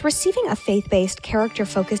parent, is receiving a faith-based,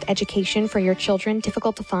 character-focused education for your children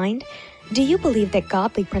difficult to find? Do you believe that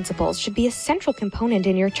godly principles should be a central component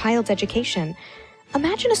in your child's education?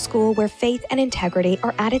 Imagine a school where faith and integrity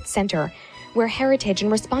are at its center, where heritage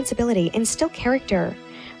and responsibility instill character.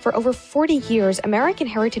 For over 40 years, American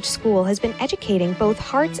Heritage School has been educating both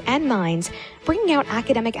hearts and minds, bringing out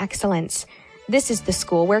academic excellence. This is the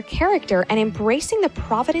school where character and embracing the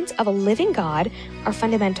providence of a living God are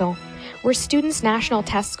fundamental, where students' national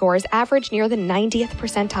test scores average near the 90th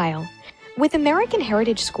percentile. With American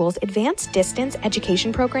Heritage School's Advanced Distance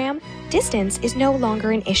Education program, distance is no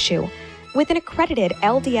longer an issue. With an accredited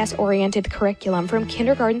LDS-oriented curriculum from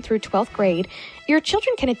kindergarten through 12th grade, your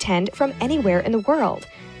children can attend from anywhere in the world.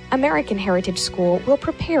 American Heritage School will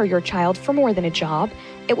prepare your child for more than a job.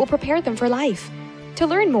 It will prepare them for life. To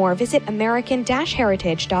learn more, visit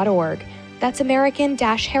american-heritage.org. That's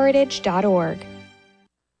american-heritage.org.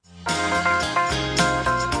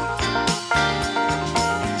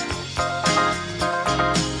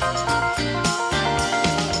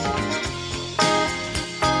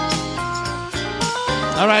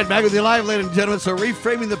 All right, back with you live, ladies and gentlemen. So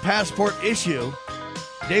reframing the passport issue,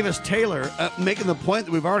 Davis Taylor making the point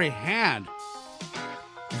that we've already had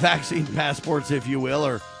vaccine passports, if you will,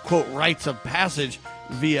 or, quote, rites of passage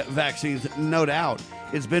via vaccines. No doubt.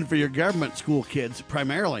 It's been for your government school kids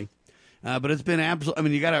primarily, but it's been absolute. I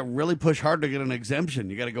mean, you got to really push hard to get an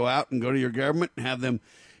exemption. You got to go out and go to your government and have them,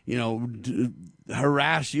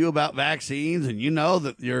 harass you about vaccines, and you know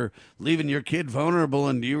that you're leaving your kid vulnerable,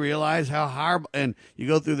 and do you realize how hard, and you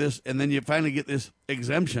go through this, and then you finally get this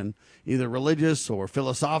exemption, either religious or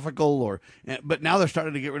philosophical, but now they're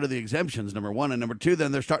starting to get rid of the exemptions, number one, and number two,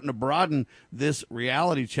 then they're starting to broaden this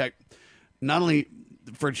reality check, not only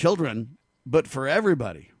for children, but for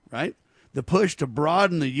everybody, right? The push to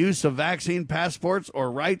broaden the use of vaccine passports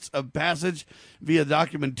or rites of passage via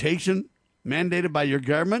documentation mandated by your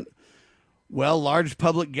government. Well, large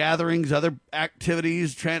public gatherings, other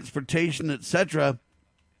activities, transportation, etc.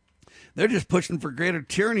 They're just pushing for greater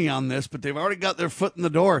tyranny on this, but they've already got their foot in the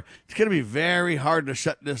door. It's going to be very hard to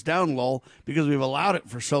shut this down, Lowell, because we've allowed it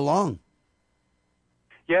for so long.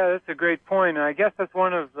 Yeah, that's a great point. And I guess that's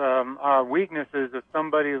one of our weaknesses of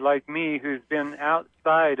somebody like me who's been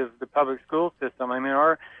outside of the public school system. I mean,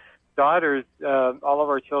 our daughters, all of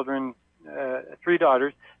our children, 3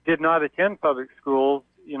 daughters, did not attend public schools,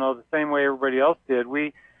 the same way everybody else did.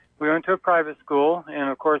 We went to a private school, and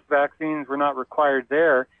of course vaccines were not required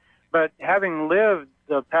there. But having lived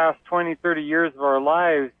the past 20, 30 years of our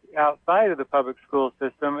lives outside of the public school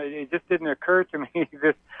system, it just didn't occur to me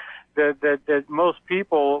that most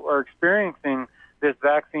people are experiencing this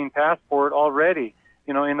vaccine passport already,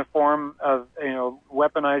 in the form of,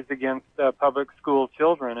 weaponized against public school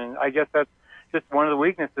children. And I guess that's just one of the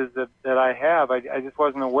weaknesses that I have. I just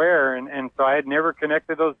wasn't aware, and so I had never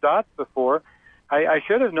connected those dots before. I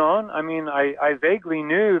should have known. I mean, I vaguely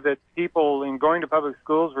knew that people in going to public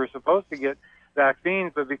schools were supposed to get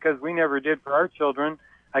vaccines, but because we never did for our children,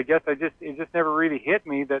 I guess it just never really hit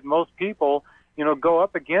me that most people, go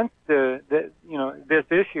up against this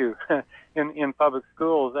issue in public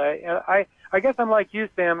schools. I guess I'm like you,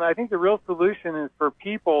 Sam. I think the real solution is for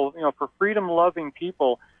people, for freedom-loving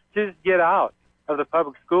people, to just get out of the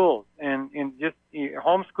public schools and just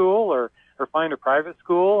homeschool or find a private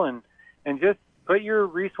school and just put your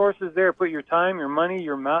resources there, put your time, your money,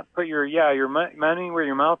 your mouth, put your money where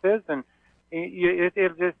your mouth is, and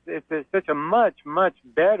it's such a much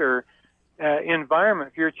better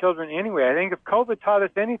environment for your children anyway. I think if COVID taught us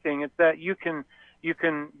anything, it's that you can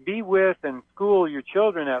be with and school your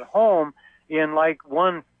children at home in like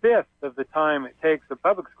 1/5 of the time it takes the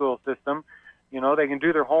public school system. They can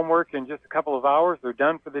do their homework in just a couple of hours. They're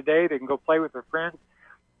done for the day. They can go play with their friends.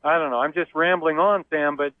 I don't know. I'm just rambling on,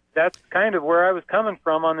 Sam, but that's kind of where I was coming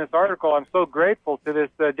from on this article. I'm so grateful to this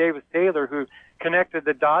Davis Taylor who connected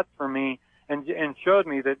the dots for me and showed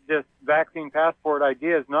me that this vaccine passport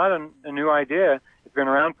idea is not a new idea. It's been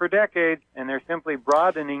around for decades, and they're simply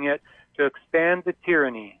broadening it to expand the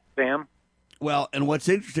tyranny. Sam? Well, and what's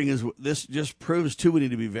interesting is this just proves, too, we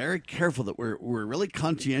need to be very careful that we're really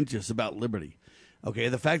conscientious about liberty. Okay,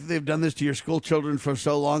 the fact that they've done this to your school children for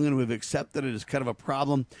so long and we've accepted it is kind of a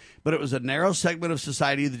problem, but it was a narrow segment of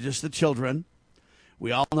society, just the children.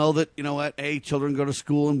 We all know that, children go to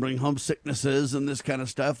school and bring home sicknesses and this kind of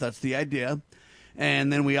stuff. That's the idea.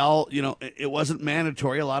 And then we all, it wasn't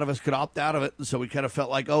mandatory. A lot of us could opt out of it, and so we kind of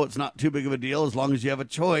felt like, it's not too big of a deal as long as you have a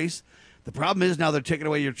choice. The problem is now they're taking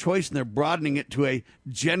away your choice and they're broadening it to a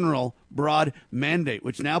general, broad mandate,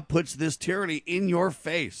 which now puts this tyranny in your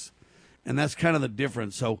face. And that's kind of the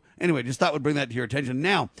difference. So anyway, just thought we'd bring that to your attention.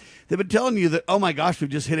 Now, they've been telling you that, oh my gosh, we've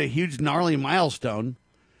just hit a huge, gnarly milestone.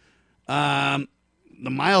 The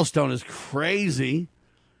milestone is crazy.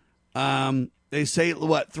 They say,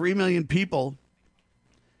 3 million people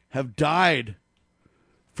have died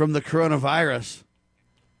from the coronavirus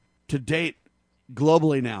to date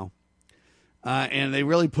globally now. And they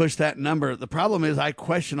really push that number. The problem is I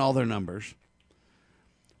question all their numbers.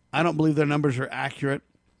 I don't believe their numbers are accurate.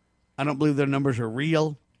 I don't believe their numbers are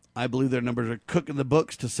real. I believe their numbers are cooking the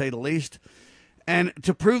books, to say the least. And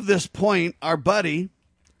to prove this point, our buddy,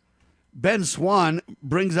 Ben Swan,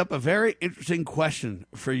 brings up a very interesting question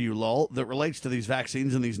for you, Lowell, that relates to these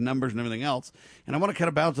vaccines and these numbers and everything else. And I want to kind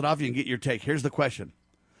of bounce it off you and get your take. Here's the question.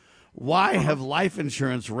 Why have life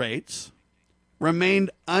insurance rates remained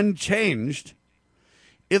unchanged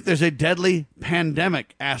if there's a deadly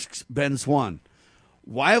pandemic, asks Ben Swan.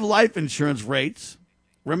 Why have life insurance rates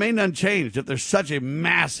remained unchanged if there's such a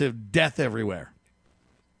massive death everywhere?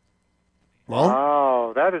 Well,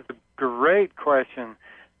 wow, that is a great question,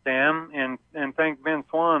 Sam, and thank Ben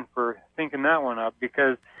Swan for thinking that one up,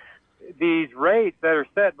 because these rates that are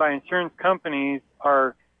set by insurance companies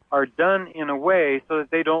are done in a way so that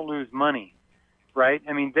they don't lose money, right?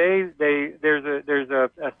 I mean, there's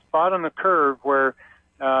a spot on the curve where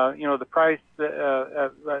the price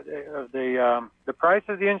the price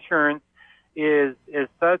of the insurance is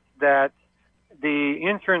such that the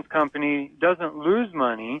insurance company doesn't lose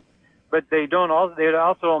money, but they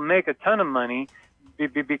also don't make a ton of money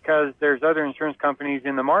because there's other insurance companies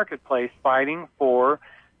in the marketplace fighting for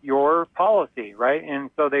your policy, right? And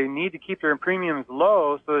so they need to keep their premiums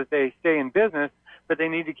low so that they stay in business, but they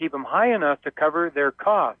need to keep them high enough to cover their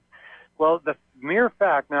costs. Well, the mere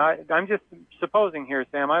fact, now I'm just supposing here,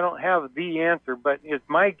 Sam, I don't have the answer, but it's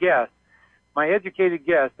my guess, my educated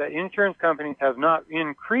guess, that insurance companies have not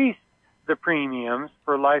increased the premiums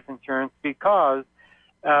for life insurance because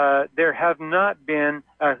there have not been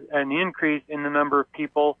an increase in the number of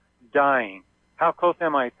people dying. How close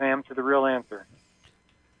am I, Sam, to the real answer?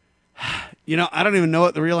 I don't even know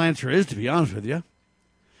what the real answer is, to be honest with you.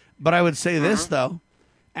 But I would say this, though.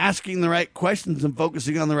 Asking the right questions and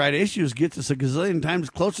focusing on the right issues gets us a gazillion times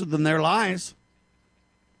closer than their lies.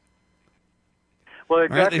 Well,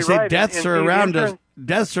 exactly right? They say right.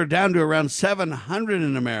 Deaths are down to around 700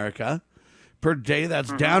 in America per day.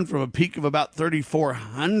 That's down from a peak of about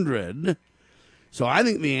 3,400. So I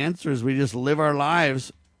think the answer is we just live our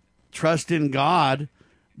lives, trust in God,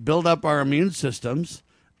 build up our immune systems,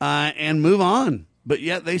 and move on. But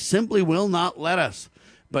yet they simply will not let us.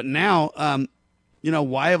 But now,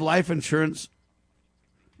 why have life insurance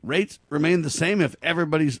rates remain the same if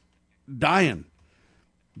everybody's dying?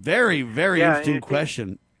 Very, very interesting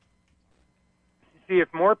question. See,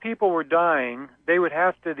 if more people were dying, the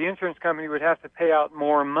insurance company would have to pay out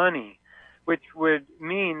more money, which would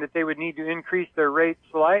mean that they would need to increase their rates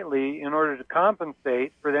slightly in order to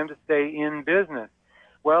compensate for them to stay in business.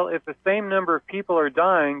 Well, if the same number of people are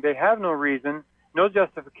dying, they have no reason, no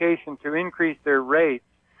justification to increase their rates.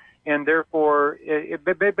 And therefore,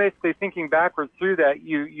 basically thinking backwards through that,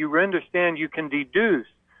 you understand, you can deduce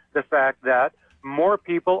the fact that more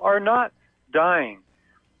people are not dying.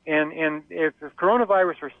 And if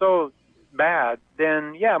coronavirus were so bad,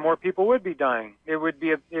 then yeah, more people would be dying. It would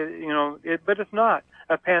be but it's not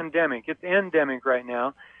a pandemic. It's endemic right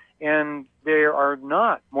now, and there are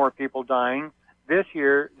not more people dying this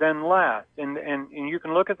year than last. And you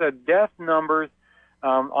can look at the death numbers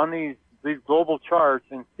on these global charts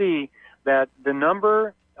and see that the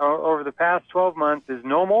number over the past 12 months is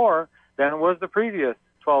no more than it was the previous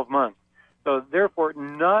 12 months. So therefore,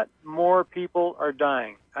 not more people are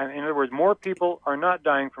dying. In other words, more people are not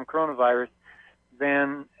dying from coronavirus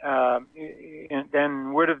than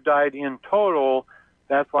would have died in total.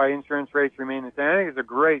 That's why insurance rates remain the same. I think it's a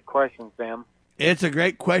great question, Sam. It's a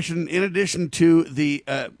great question. In addition to the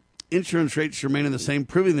insurance rates remaining the same,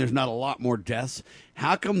 proving there's not a lot more deaths,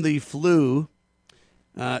 how come the flu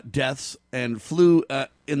deaths and flu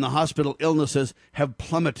in the hospital illnesses have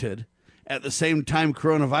plummeted at the same time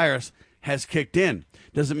coronavirus has kicked in?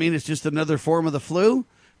 Does it mean it's just another form of the flu?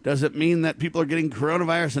 Does it mean that people are getting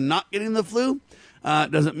coronavirus and not getting the flu?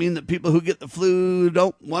 Does it mean that people who get the flu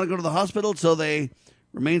don't want to go to the hospital, so they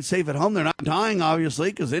remain safe at home? They're not dying, obviously,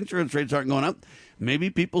 because insurance rates aren't going up. Maybe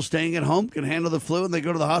people staying at home can handle the flu and they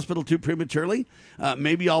go to the hospital too prematurely.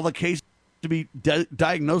 Maybe all the cases to be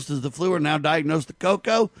diagnosed as the flu are now diagnosed as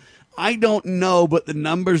cocoa. I don't know, but the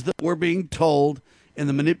numbers that we're being told in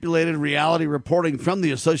the manipulated reality reporting from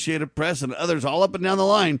the Associated Press and others all up and down the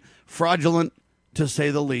line, fraudulent to say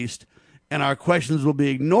the least. and our questions will be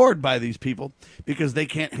ignored by these people because they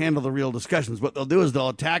can't handle the real discussions. What they'll do is they'll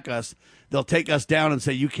attack us. They'll take us down and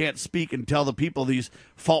say, you can't speak, and tell the people these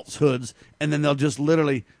falsehoods, and then they'll just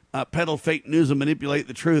literally peddle fake news and manipulate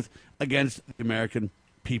the truth against the American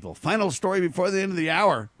people. Final story before the end of the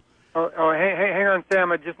hour. Hey, hang on,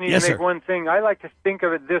 Sam. I just need Yes, to make sir. one thing. I like to think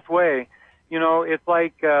of it this way. You know, it's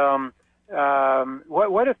like,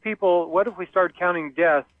 what if we started counting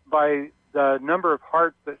deaths by the number of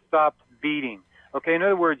hearts that stopped beating? Okay, in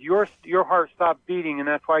other words, your heart stopped beating, and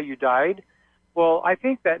that's why you died. Well, I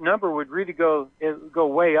think that number would really go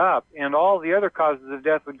way up, and all the other causes of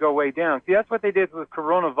death would go way down. See, that's what they did with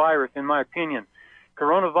coronavirus, in my opinion.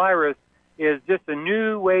 Coronavirus is just a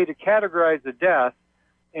new way to categorize the death,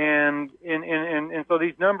 and so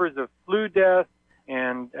these numbers of flu deaths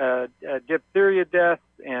and diphtheria deaths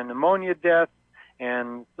and pneumonia deaths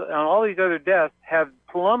and all these other deaths have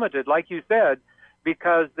plummeted, like you said,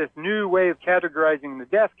 because this new way of categorizing the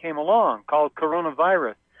death came along called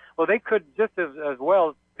coronavirus. Well, they could just as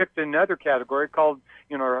well picked another category called,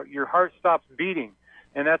 your heart stops beating,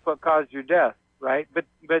 and that's what caused your death, right? But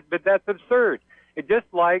that's absurd. It just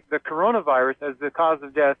like the coronavirus as the cause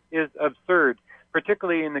of death is absurd,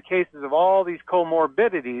 particularly in the cases of all these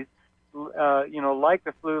comorbidities, like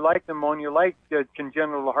the flu, like pneumonia, like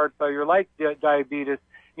congenital heart failure, like diabetes.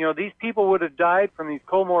 These people would have died from these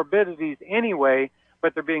comorbidities anyway,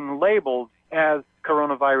 but they're being labeled as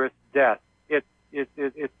coronavirus deaths.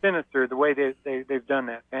 It's sinister the way they've done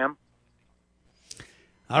that, Sam.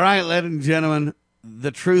 All right, ladies and gentlemen,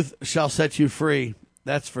 the truth shall set you free.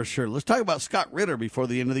 That's for sure. Let's talk about Scott Ritter before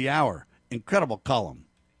the end of the hour. Incredible column.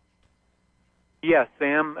 Yes,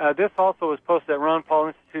 Sam. This also was posted at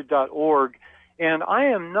ronpaulinstitute.org, and I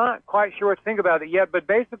am not quite sure what to think about it yet, but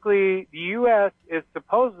basically the U.S. is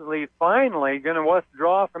supposedly finally going to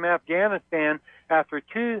withdraw from Afghanistan after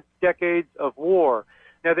 2 decades of war.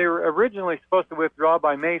 Now, they were originally supposed to withdraw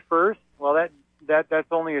by May 1st. Well,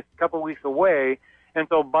 that's only a couple weeks away. And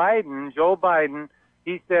so Joe Biden,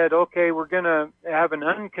 he said, okay, we're going to have an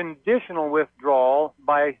unconditional withdrawal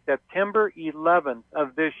by September 11th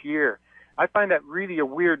of this year. I find that really a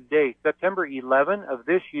weird date. September 11th of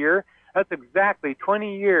this year, that's exactly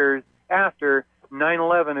 20 years after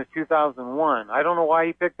 9/11 of 2001. I don't know why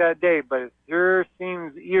he picked that date, but it sure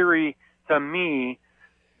seems eerie to me.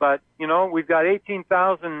 But, we've got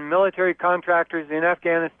 18,000 military contractors in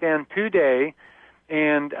Afghanistan today,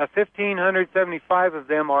 and 1,575 of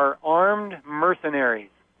them are armed mercenaries,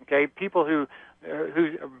 okay, people who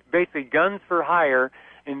basically guns for hire,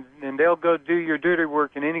 and they'll go do your dirty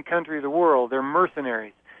work in any country of the world. They're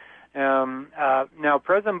mercenaries. Now,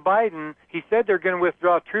 President Biden, he said they're going to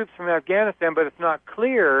withdraw troops from Afghanistan, but it's not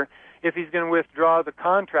clear if he's going to withdraw the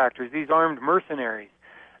contractors, these armed mercenaries.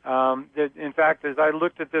 In fact, as I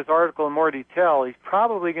looked at this article in more detail, he's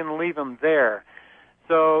probably going to leave them there.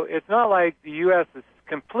 So it's not like the U.S. is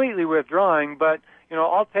completely withdrawing, but,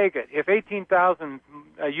 I'll take it. If 18,000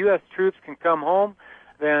 U.S. troops can come home,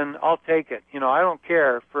 then I'll take it. I don't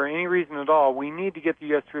care for any reason at all. We need to get the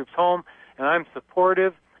U.S. troops home, and I'm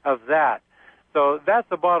supportive of that. So that's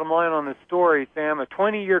the bottom line on this story, Sam. A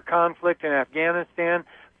 20-year conflict in Afghanistan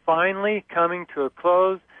finally coming to a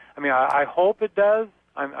close. I mean, I hope it does.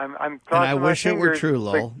 I'm and I wish it were true,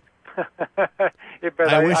 Lowell.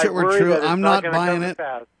 I wish it were true. I'm not buying it.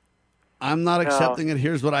 I'm not accepting it.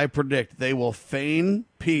 Here's what I predict. They will feign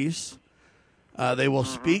peace. They will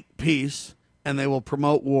speak peace, and they will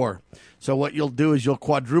promote war. So what you'll do is you'll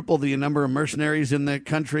quadruple the number of mercenaries in the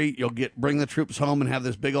country. You'll bring the troops home and have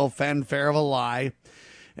this big old fanfare of a lie.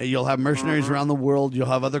 And you'll have mercenaries around the world. You'll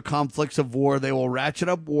have other conflicts of war. They will ratchet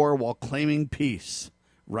up war while claiming peace.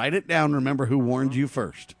 Write it down. Remember who warned you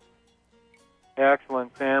first.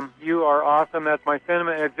 Excellent, Sam. You are awesome. That's my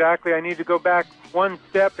sentiment exactly. I need to go back one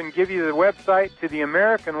step and give you the website to the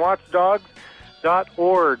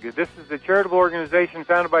AmericanWatchdogs.org. This is the charitable organization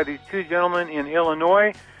founded by these two gentlemen in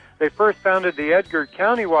Illinois. They first founded the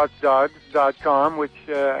EdgarCountyWatchdogs.com, which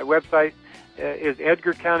website is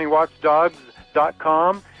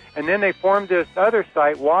EdgarCountyWatchdogs.com. And then they formed this other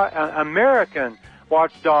site,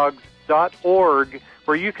 AmericanWatchdogs.org,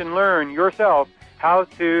 where you can learn yourself how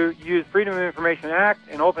to use Freedom of Information Act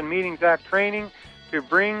and Open Meetings Act training to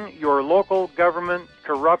bring your local government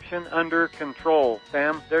corruption under control.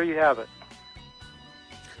 Sam, there you have it.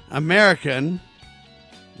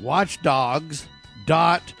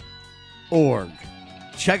 AmericanWatchdogs.org.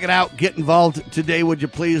 Check it out. Get involved today, would you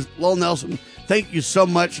please? Lowell Nelson, thank you so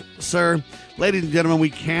much, sir. Ladies and gentlemen, we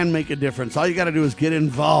can make a difference. All you got to do is get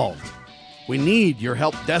involved. We need your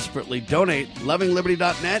help desperately. Donate.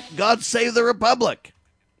 LovingLiberty.net. God save the Republic.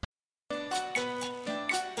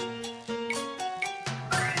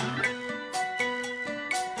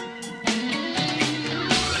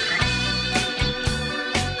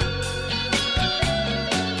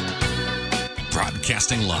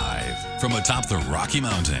 Broadcasting live from atop the Rocky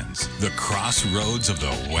Mountains, the crossroads of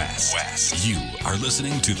the West. You are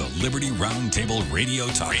listening to the Liberty Roundtable Radio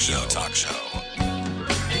Talk Show.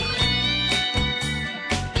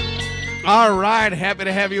 All right, happy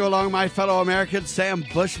to have you along, my fellow Americans. Sam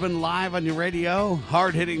Bushman live on your radio.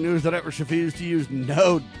 Hard-hitting news that ever refused to use,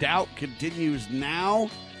 no doubt, continues now.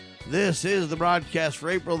 This is the broadcast for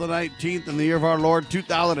April the 19th in the year of our Lord,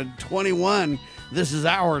 2021. This is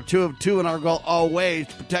hour 2 of 2, and our goal always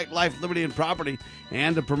to protect life, liberty, and property,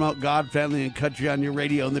 and to promote God, family, and country on your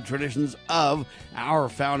radio and the traditions of our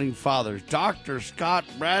founding fathers. Dr. Scott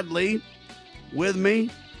Bradley with me.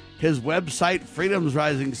 His website,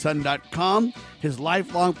 freedomsrisingsun.com. His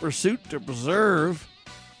lifelong pursuit to preserve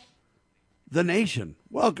the nation.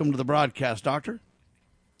 Welcome to the broadcast, Doctor.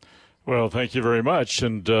 Well, thank you very much.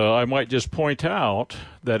 And I might just point out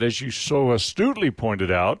that, as you so astutely pointed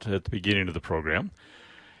out at the beginning of the program,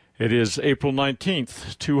 it is April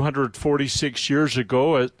 19th, 246 years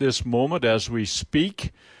ago at this moment as we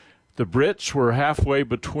speak. The Brits were halfway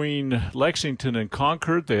between Lexington and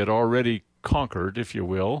Concord. They had already conquered, if you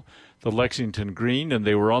will, the Lexington Green, and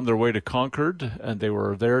they were on their way to Concord, and they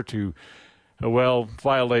were there to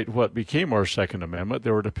violate what became our Second Amendment.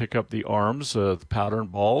 They were to pick up the arms, the powder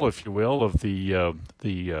and ball, if you will, of the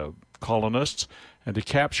colonists, and to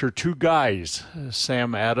capture two guys,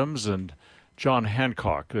 Sam Adams and John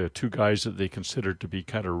Hancock, two guys that they considered to be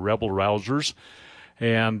kind of rebel rousers.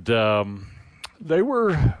 And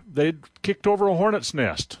they'd kicked over a hornet's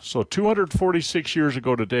nest. So 246 years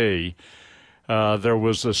ago today, there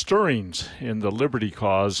was a stirrings in the liberty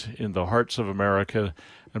cause in the hearts of America.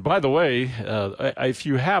 And by the way, if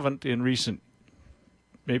you haven't in recent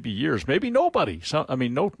maybe years, maybe nobody,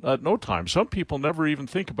 no time. Some people never even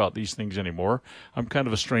think about these things anymore. I'm kind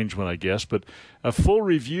of a strange one, I guess. But a full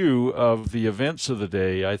review of the events of the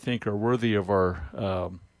day, I think, are worthy of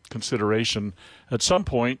our consideration at some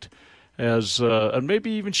point. And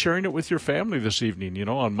maybe even sharing it with your family this evening,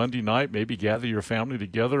 on Monday night, maybe gather your family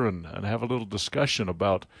together and have a little discussion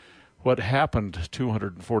about what happened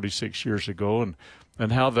 246 years ago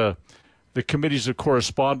and how the committees of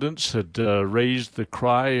correspondence had raised the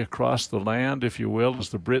cry across the land, if you will, as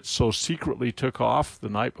the Brits so secretly took off the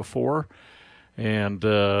night before. And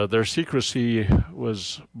their secrecy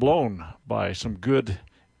was blown by some good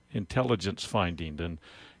intelligence finding and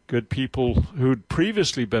good people who'd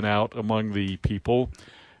previously been out among the people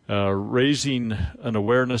raising an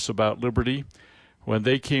awareness about liberty. When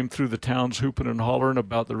they came through the towns hooping and hollering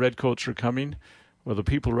about the redcoats are coming, well, the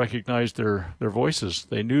people recognized their voices.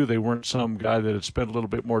 They knew they weren't some guy that had spent a little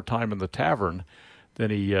bit more time in the tavern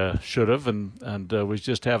than he should have and was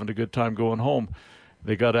just having a good time going home.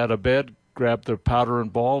 They got out of bed, grabbed their powder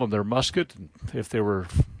and ball and their musket. And if they were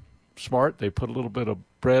smart, they put a little bit of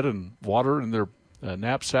bread and water in their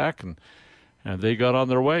knapsack, and they got on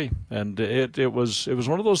their way. And it was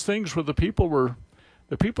one of those things where the people were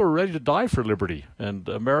ready to die for liberty, and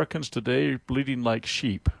Americans today bleeding like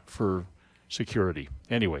sheep for security.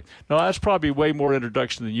 Anyway, now that's probably way more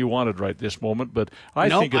introduction than you wanted right this moment, but I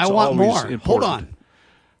think it's want always more. important.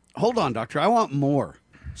 Hold on, Doctor. I want more.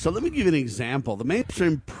 So let me give you an example. The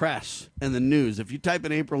mainstream press and the news, if you type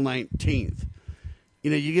in April 19th,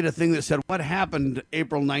 you get a thing that said, what happened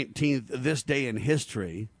April 19th, this day in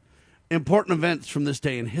history, important events from this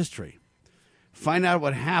day in history. Find out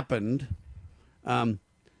what happened.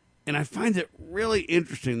 And I find it really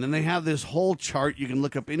interesting. Then they have this whole chart you can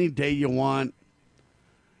look up any day you want,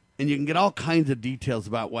 and you can get all kinds of details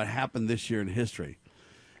about what happened this year in history.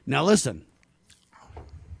 Now listen,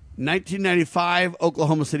 1995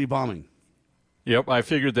 Oklahoma City bombing. Yep, I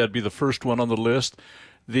figured that'd be the first one on the list.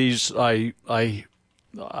 These I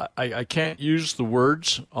can't use the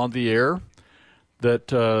words on the air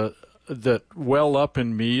that well up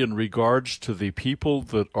in me in regards to the people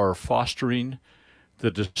that are fostering the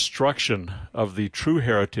destruction of the true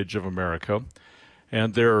heritage of America.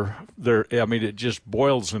 And it just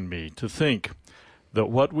boils in me to think that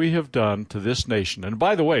what we have done to this nation, and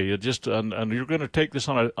by the way, and you're going to take this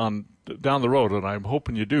on down the road, and I'm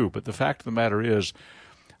hoping you do, but the fact of the matter is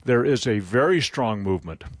there is a very strong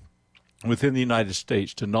movement within the United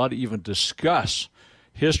States to not even discuss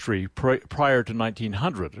history prior to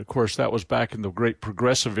 1900. Of course, that was back in the great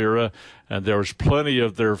progressive era, and there was plenty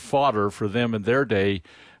of their fodder for them in their day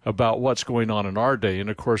about what's going on in our day. And,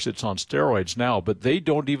 of course, it's on steroids now. But they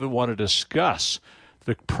don't even want to discuss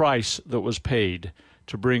the price that was paid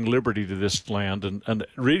to bring liberty to this land and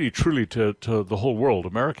really, truly to the whole world.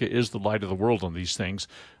 America is the light of the world on these things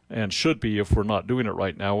and should be if we're not doing it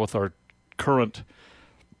right now with our current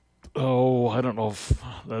I don't know if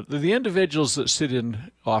the individuals that sit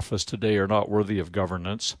in office today are not worthy of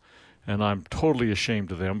governance, and I'm totally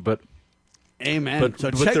ashamed of them. But amen.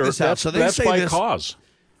 So check this out. So that's by cause.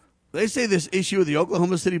 They say this issue of the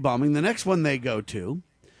Oklahoma City bombing. The next one they go to,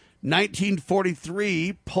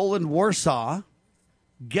 1943, Poland, Warsaw,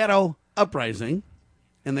 ghetto uprising,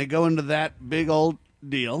 and they go into that big old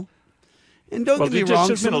deal. And don't get me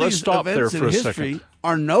wrong, some of these events in history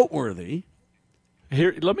are noteworthy.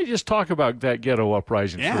 Here, let me just talk about that ghetto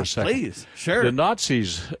uprising for a second. Please, sure.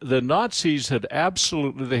 The Nazis had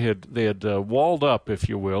absolutely they had walled up, if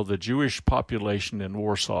you will, the Jewish population in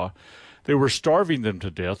Warsaw. They were starving them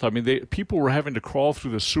to death. I mean, people were having to crawl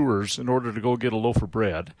through the sewers in order to go get a loaf of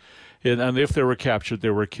bread, and if they were captured,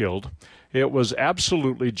 they were killed. It was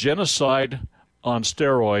absolutely genocide on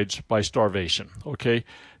steroids by starvation. Okay,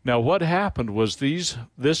 now what happened was this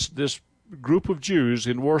group of Jews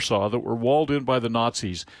in Warsaw that were walled in by the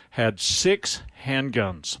Nazis had 6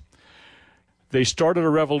 handguns. They started a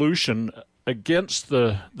revolution against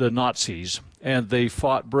the Nazis, and they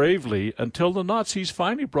fought bravely until the Nazis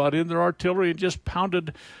finally brought in their artillery and just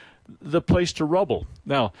pounded the place to rubble.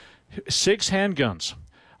 Now, 6 handguns.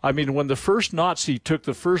 I mean, when the first Nazi took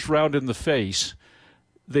the first round in the face,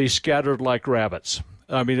 they scattered like rabbits.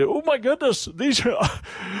 I mean, oh my goodness,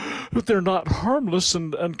 they're not harmless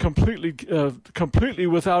and completely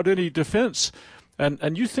without any defense.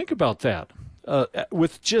 And you think about that.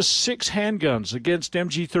 With just 6 handguns against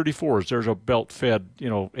MG-34s, there's a belt-fed,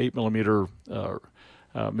 8mm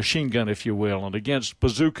machine gun, if you will, and against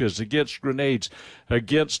bazookas, against grenades,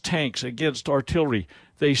 against tanks, against artillery.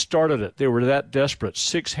 They started it. They were that desperate.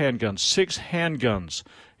 6 handguns. 6 handguns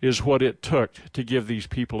is what it took to give these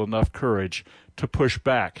people enough courage to push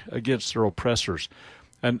back against their oppressors.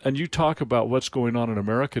 And you talk about what's going on in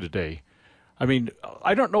America today. I mean,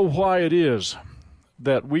 I don't know why it is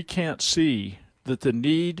that we can't see that the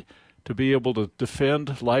need to be able to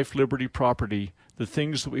defend life, liberty, property, the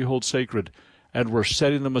things that we hold sacred, and we're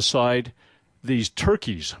setting them aside. These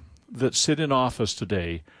turkeys that sit in office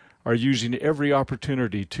today are using every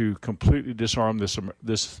opportunity to completely disarm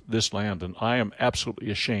this land, and I am absolutely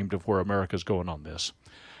ashamed of where America's going on this.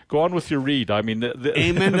 Go on with your read. I mean,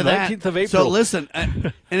 amen to that. 19th of April. So listen,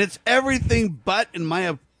 and it's everything but, in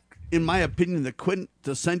my opinion, the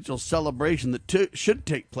quintessential celebration that should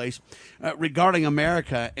take place regarding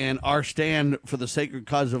America and our stand for the sacred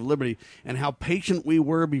cause of liberty, and how patient we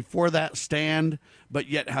were before that stand, but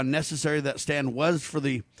yet how necessary that stand was for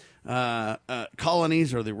the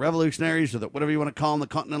colonies or the revolutionaries or whatever you want to call them, the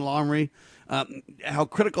Continental Armory. How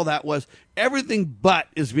critical that was. Everything but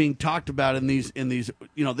is being talked about in these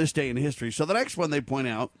this day in history. So the next one they point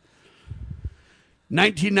out,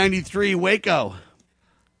 1993 Waco.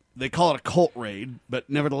 They call it a cult raid, but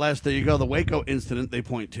nevertheless, there you go. The Waco incident they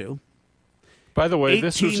point to. By the way,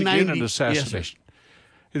 this was again an assassination.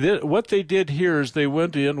 Yes, what they did here is they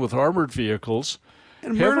went in with armored vehicles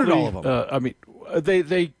and murdered all of them.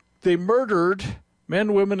 They murdered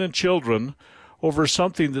men, women, and children over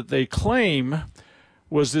something that they claim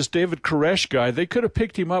was this David Koresh guy. They could have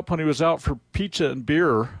picked him up when he was out for pizza and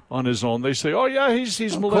beer on his own. They say, "Oh yeah,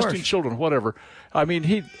 he's molesting children, whatever." I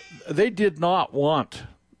mean, they did not want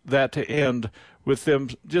that to end with them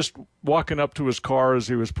just walking up to his car as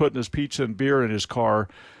he was putting his pizza and beer in his car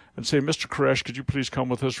and say, "Mr. Koresh, could you please come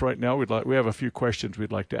with us right now? We have a few questions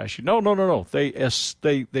we'd like to ask you." No.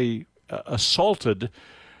 They assaulted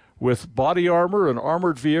with body armor and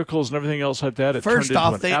armored vehicles and everything else like that. First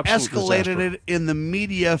off, they escalated it in the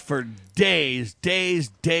media for days,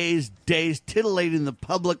 titillating the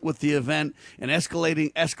public with the event and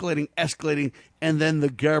escalating, and then the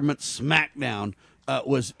government smackdown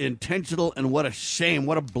was intentional, and what a shame,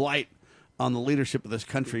 what a blight on the leadership of this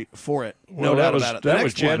country for it. No doubt about it. That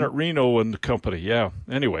was Janet Reno and the company, yeah.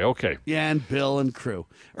 Anyway, okay. Yeah, and Bill and crew.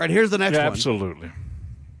 All right, here's the next one. Absolutely.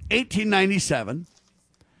 1897,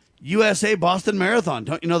 USA Boston Marathon.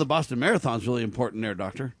 Don't you know the Boston Marathon's really important there,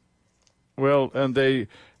 Doctor? Well, and they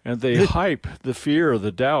hype the fear,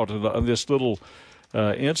 the doubt, and this little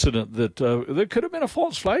incident that could have been a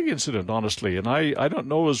false flag incident, honestly. And I don't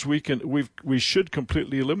know as we should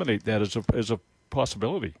completely eliminate that as a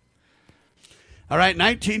possibility. All right,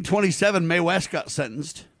 1927, Mae West got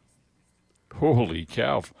sentenced. Holy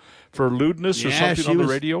cow! For lewdness or something on the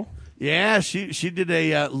radio? Yeah, she did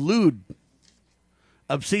a lewd,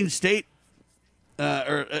 obscene state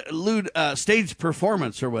or lewd stage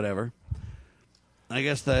performance or whatever. I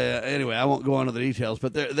guess anyway, I won't go into the details,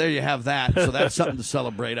 but there you have that. So that's something to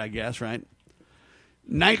celebrate, I guess, right?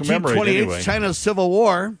 1928, anyway. China's Civil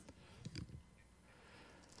War.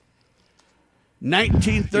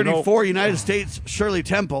 1934, United States, Shirley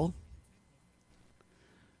Temple.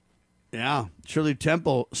 Yeah, Shirley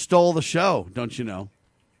Temple stole the show, don't you know?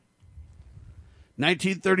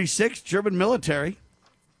 1936, German military.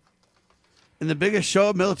 In the biggest show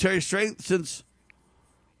of military strength since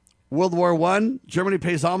World War I, Germany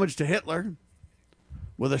pays homage to Hitler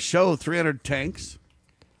with a show of 300 tanks.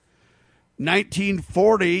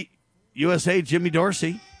 1940, USA, Jimmy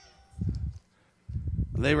Dorsey.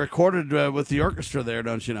 They recorded with the orchestra there,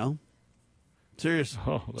 don't you know? Serious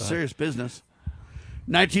business.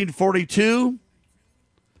 1942,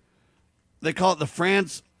 they call it the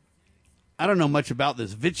France, I don't know much about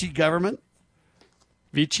this, Vichy government.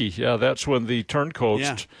 Vichy, yeah, that's when the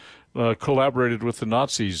turncoats collaborated with the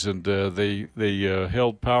Nazis, and they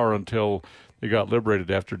held power until they got liberated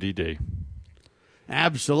after D-Day.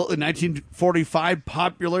 Absolutely. 1945,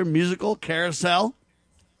 popular musical Carousel.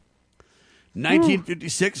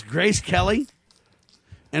 1956, Grace Kelly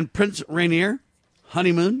and Prince Rainier,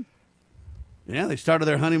 honeymoon. Yeah, they started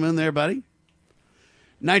their honeymoon there, buddy.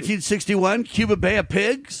 1961, Cuba Bay of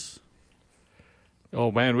Pigs.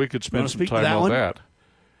 Oh, man, we could spend some time on that.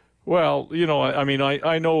 Well, you know,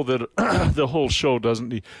 I know that the whole show doesn't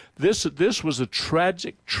need this. This was a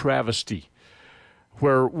tragic travesty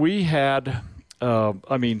where we had,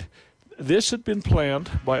 this had been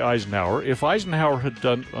planned by Eisenhower. If Eisenhower had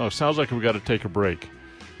done, sounds like we've got to take a break.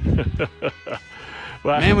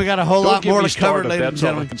 Well, man, we got a whole lot more to cover, ladies and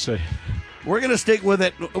gentlemen. I can say. We're going to stick with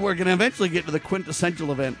it. We're going to eventually get to the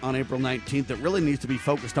quintessential event on April 19th that really needs to be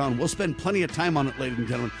focused on. We'll spend plenty of time on it, ladies and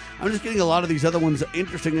gentlemen. I'm just getting a lot of these other ones,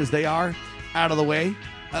 interesting as they are, out of the way.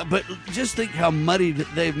 But just think how muddied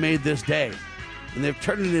they've made this day. And they've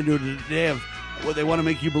turned it into a day of what they want to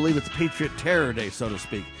make you believe it's Patriot Terror Day, so to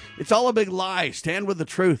speak. It's all a big lie. Stand with the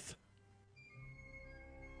truth.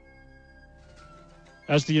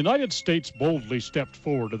 As the United States boldly stepped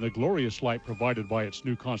forward in the glorious light provided by its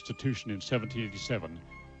new Constitution in 1787,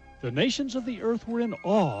 the nations of the earth were in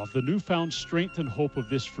awe of the newfound strength and hope of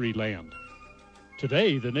this free land.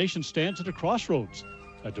 Today, the nation stands at a crossroads.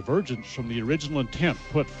 A divergence from the original intent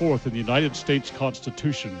put forth in the United States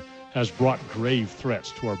Constitution has brought grave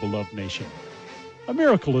threats to our beloved nation. A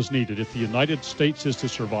miracle is needed if the United States is to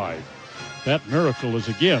survive. That miracle is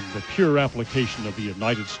again the pure application of the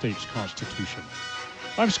United States Constitution.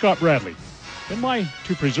 I'm Scott Bradley. In my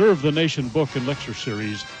To Preserve the Nation book and lecture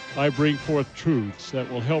series, I bring forth truths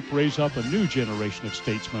that will help raise up a new generation of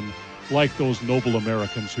statesmen like those noble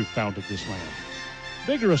Americans who founded this land.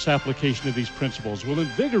 Vigorous application of these principles will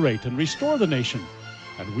invigorate and restore the nation,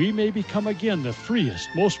 and we may become again the freest,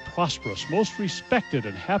 most prosperous, most respected,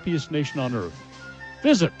 and happiest nation on earth.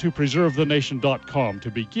 Visit topreservethenation.com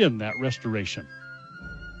to begin that restoration.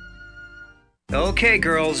 Okay,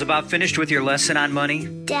 girls, about finished with your lesson on money?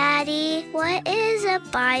 Daddy, what is a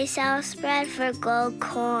buy-sell spread for gold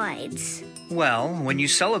coins? Well, when you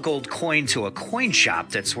sell a gold coin to a coin shop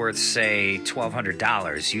that's worth, say,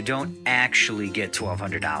 $1,200, you don't actually get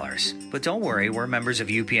 $1,200. But don't worry, we're members of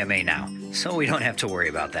UPMA now, so we don't have to worry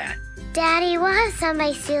about that. Daddy, what if some of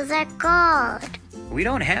my seals are gold? We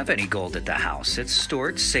don't have any gold at the house. It's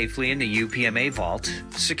stored safely in the UPMA vault,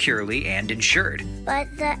 securely and insured. But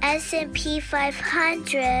the S&P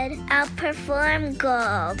 500 outperformed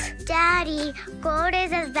gold. Daddy, gold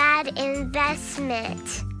is a bad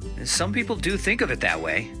investment. Some people do think of it that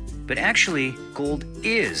way, but actually, gold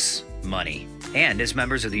is money. And as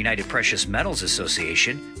members of the United Precious Metals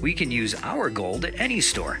Association, we can use our gold at any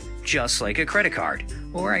store, just like a credit card.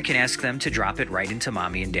 Or I can ask them to drop it right into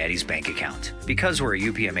Mommy and Daddy's bank account, because we're a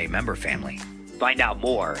UPMA member family. Find out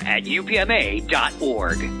more at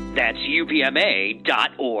upma.org. That's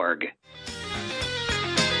upma.org.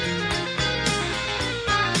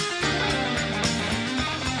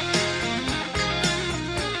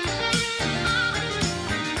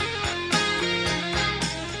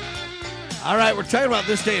 All right, we're talking about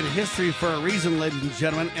this day in history for a reason, ladies and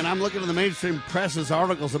gentlemen, and I'm looking at the mainstream press's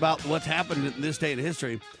articles about what's happened in this day in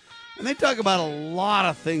history, and they talk about a lot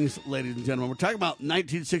of things, ladies and gentlemen. We're talking about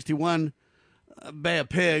 1961, Bay of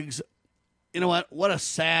Pigs. You know what? What a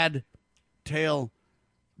sad tale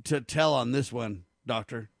to tell on this one,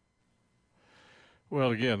 Doctor.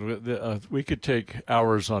 Well, again, we could take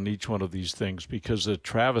hours on each one of these things because the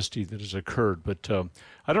travesty that has occurred. But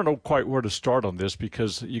I don't know quite where to start on this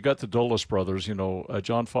because you got the Dulles brothers,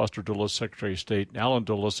 John Foster Dulles, Secretary of State, and Allen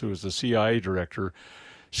Dulles, who was the CIA director,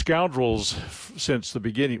 scoundrels since the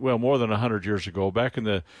beginning, well, more than 100 years ago. Back in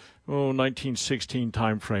the 1916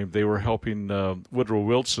 time frame, they were helping Woodrow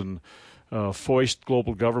Wilson foist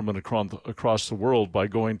global government across the world by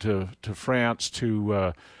going to France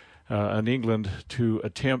to in England to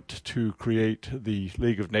attempt to create the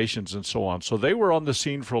League of Nations and so on. So they were on the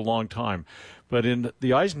scene for a long time. But in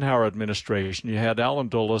the Eisenhower administration, you had Allen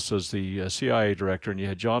Dulles as the CIA director, and you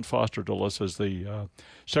had John Foster Dulles as the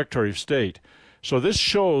Secretary of State. So this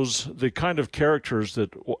shows the kind of characters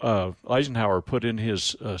that Eisenhower put in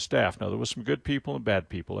his staff. Now, there was some good people and bad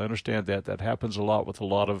people. I understand that. That happens a lot with a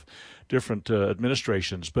lot of different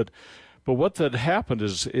administrations. But what had happened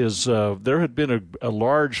is there had been a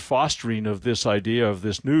large fostering of this idea of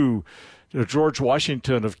this new George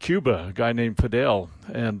Washington of Cuba, a guy named Fidel,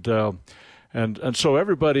 and so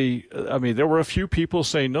everybody, I mean, there were a few people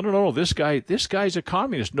saying, no, this guy's a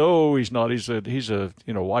communist. No, he's not. He's a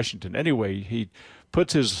Washington. Anyway, he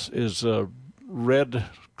puts his red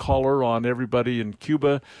collar on everybody in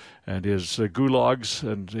Cuba, and his gulags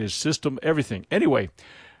and his system, everything. Anyway.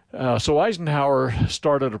 So Eisenhower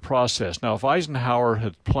started a process. Now, if Eisenhower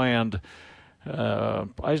had planned,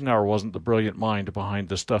 Eisenhower wasn't the brilliant mind behind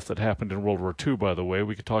the stuff that happened in World War II, by the way.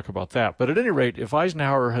 We could talk about that. But at any rate, if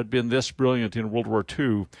Eisenhower had been this brilliant in World War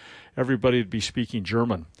II, everybody would be speaking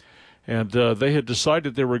German. And they had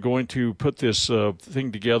decided they were going to put this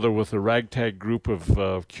thing together with a ragtag group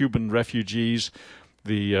of Cuban refugees.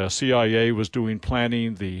 The CIA was doing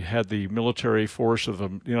planning. They had the military force of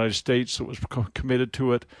the United States that was committed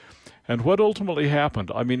to it. And what ultimately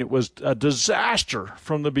happened? I mean, it was a disaster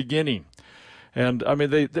from the beginning. And I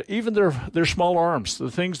mean, even their small arms, the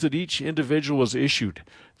things that each individual was issued,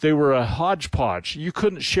 they were a hodgepodge. You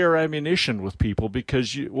couldn't share ammunition with people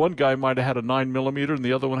because one guy might have had a 9mm and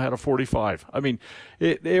the other one had a .45. I mean,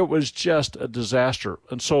 it was just a disaster.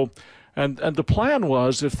 And so. And the plan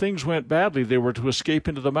was, if things went badly, they were to escape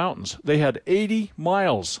into the mountains. They had 80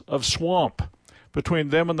 miles of swamp between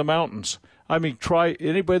them and the mountains. I mean,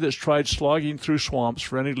 anybody that's tried slogging through swamps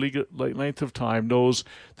for any length of time knows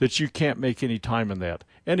that you can't make any time in that.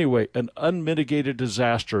 Anyway, an unmitigated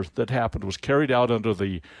disaster that happened was carried out under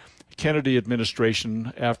the Kennedy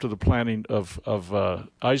administration after the planning of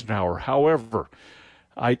Eisenhower. However,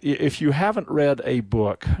 if you haven't read a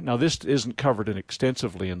book, now this isn't covered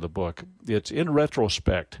extensively in the book, it's in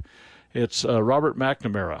retrospect. It's Robert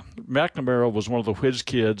McNamara. McNamara was one of the whiz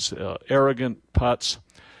kids, arrogant putz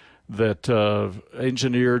that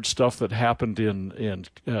engineered stuff that happened in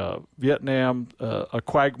Vietnam, a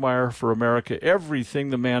quagmire for America. Everything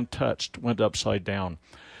the man touched went upside down.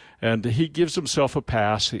 And he gives himself a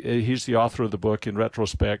pass. He's the author of the book in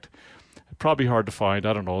retrospect. Probably hard to find.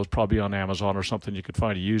 I don't know. It's probably on Amazon or something. You could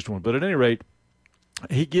find a used one. But at any rate,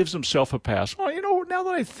 he gives himself a pass. Well, now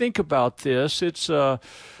that I think about this, it's,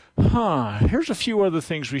 here's a few other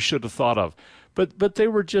things we should have thought of. But they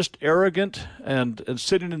were just arrogant and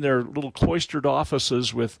sitting in their little cloistered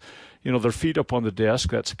offices with, their feet up on the desk.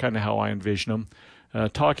 That's kind of how I envision them.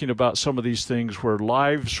 Talking about some of these things where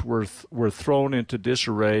lives were thrown into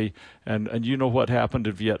disarray, and you know what happened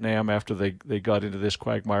in Vietnam after they got into this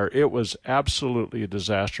quagmire. It was absolutely a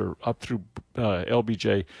disaster up through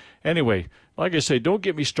LBJ. Anyway, like I say, don't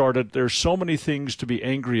get me started. There's so many things to be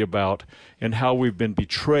angry about and how we've been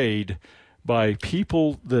betrayed by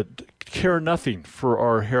people that care nothing for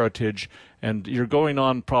our heritage, and you're going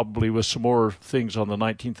on probably with some more things on the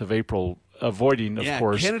 19th of April, avoiding, of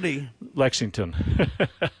course, Lexington.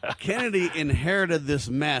 Kennedy inherited this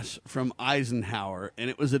mess from Eisenhower, and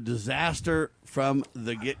it was a disaster from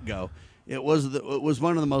the get-go. It was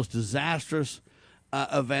one of the most disastrous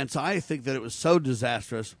events. I think that it was so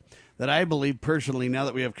disastrous that I believe personally, now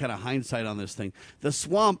that we have kind of hindsight on this thing, the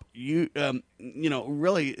swamp,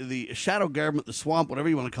 really the shadow government, the swamp, whatever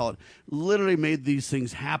you want to call it, literally made these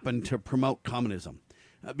things happen to promote communism.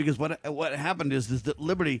 Because what happened is that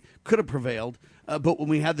liberty could have prevailed, but when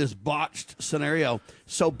we had this botched scenario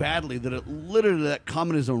so badly that it literally let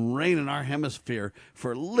communism reign in our hemisphere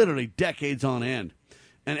for literally decades on end.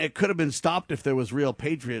 And it could have been stopped if there was real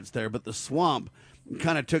patriots there, but the swamp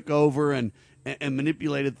kind of took over and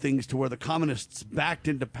manipulated things to where the communists backed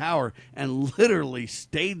into power and literally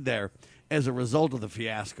stayed there as a result of the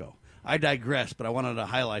fiasco. I digress, but I wanted to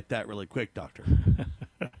highlight that really quick, Doctor.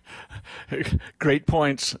 Great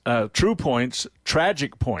points, true points,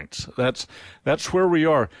 tragic points. That's where we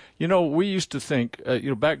are. We used to think,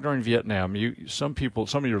 back during Vietnam, some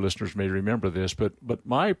of your listeners may remember this, but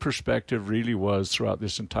my perspective really was throughout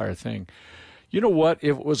this entire thing. You know what?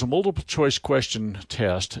 If it was a multiple choice question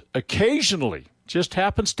test, occasionally, just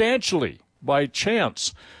happenstantially, by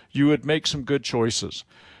chance, you would make some good choices.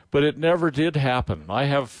 But it never did happen. I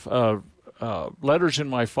have letters in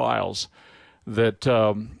my files that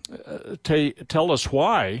tell us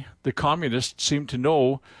why the communists seem to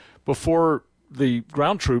know before the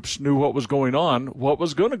ground troops knew what was going on, what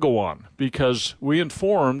was going to go on, because we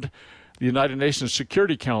informed the United Nations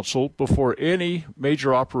Security Council before any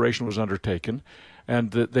major operation was undertaken,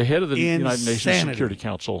 and the head of the United Nations Security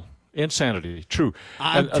Council. Insanity, true.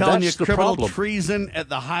 I'm telling you, criminal treason at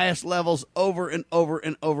the highest levels over and over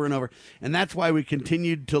and over and over. And that's why we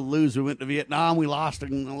continued to lose. We went to Vietnam, we lost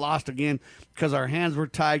and lost again because our hands were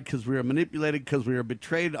tied, because we were manipulated, because we were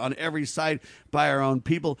betrayed on every side by our own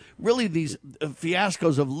people. Really, these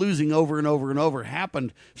fiascos of losing over and over and over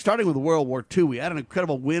happened starting with World War II. We had an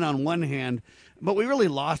incredible win on one hand, but we really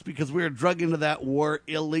lost because we were drugged into that war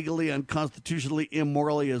illegally, unconstitutionally,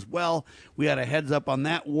 immorally as well. We had a heads up on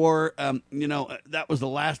that war. That was the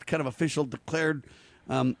last kind of official declared,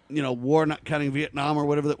 war, not counting Vietnam or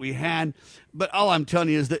whatever that we had. But all I'm telling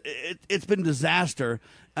you is that it's been disaster.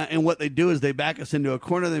 And what they do is they back us into a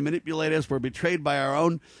corner. They manipulate us. We're betrayed by our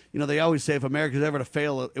own. They always say if America's ever to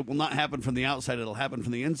fail, it will not happen from the outside. It'll happen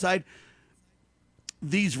from the inside.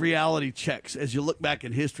 These reality checks, as you look back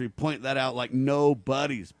in history, point that out like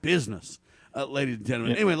nobody's business, ladies and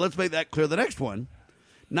gentlemen. Anyway, let's make that clear. The next one,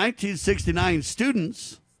 1969,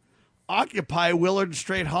 students occupy Willard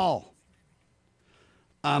Straight Hall.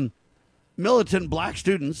 Militant black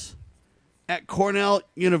students at Cornell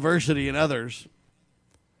University and others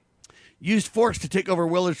used force to take over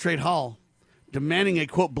Willard Straight Hall, demanding a,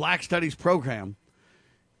 quote, black studies program.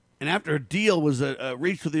 And after a deal was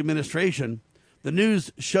reached with the administration, the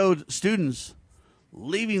news showed students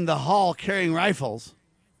leaving the hall carrying rifles.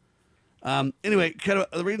 Anyway,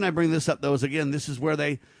 the reason I bring this up, though, is, again, this is where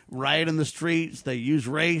they riot in the streets. They use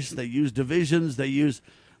race. They use divisions. They use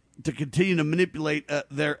to continue to manipulate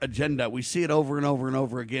their agenda. We see it over and over and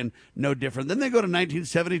over again, no different. Then they go to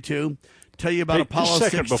 1972, tell you about Apollo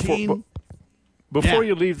 16. Before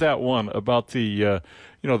you leave that one about the,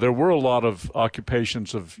 there were a lot of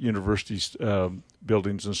occupations of universities,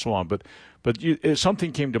 buildings and so on, but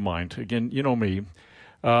something came to mind. Again, you know me.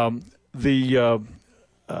 The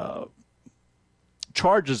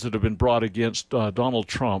charges that have been brought against Donald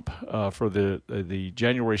Trump for the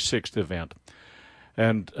January 6th event,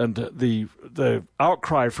 and the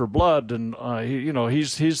outcry for blood, and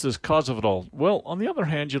he's the cause of it all. Well, on the other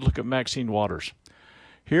hand, you look at Maxine Waters.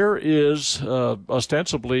 Here is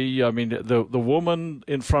ostensibly, the woman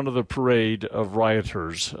in front of the parade of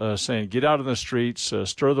rioters saying, get out in the streets,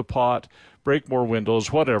 stir the pot, break more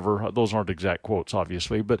windows, whatever. Those aren't exact quotes,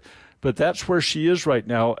 obviously, but that's where she is right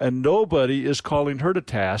now, and nobody is calling her to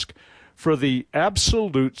task for the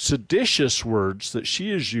absolute seditious words that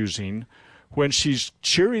she is using when she's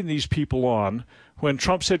cheering these people on, when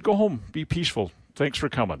Trump said, go home, be peaceful. Thanks for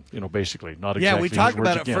coming, basically. Not exactly. Yeah, we talked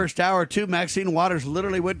about it first hour, too. Maxine Waters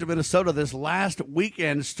literally went to Minnesota this last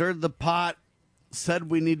weekend, stirred the pot,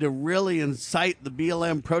 said we need to really incite the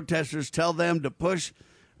BLM protesters, tell them to push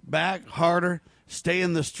back harder, stay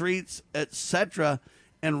in the streets, etc.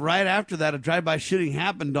 And right after that, a drive-by shooting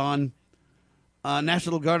happened on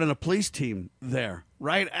National Guard and a police team there,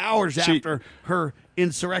 right hours after her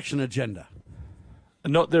insurrection agenda.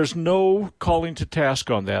 No, there's no calling to task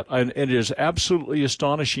on that, and it is absolutely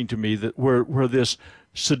astonishing to me that where this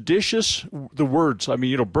seditious, the words,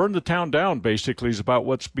 burn the town down, basically, is about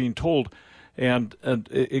what's being told, and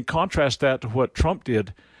in contrast that to what Trump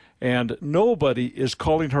did, and nobody is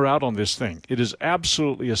calling her out on this thing. It is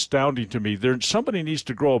absolutely astounding to me. Somebody needs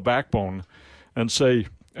to grow a backbone and say,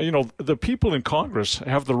 the people in Congress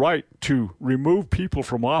have the right to remove people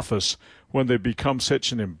from office when they become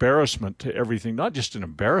such an embarrassment to everything, not just an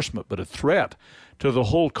embarrassment, but a threat to the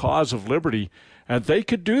whole cause of liberty. And they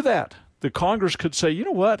could do that. The Congress could say, you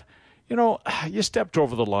know what? You stepped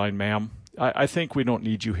over the line, ma'am. I think we don't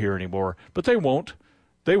need you here anymore. But they won't.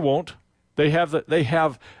 They won't. They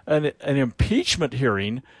have an impeachment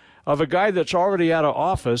hearing of a guy that's already out of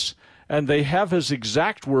office, and they have his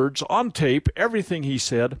exact words on tape, everything he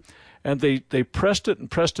said, and they pressed it and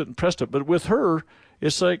pressed it and pressed it. But with her,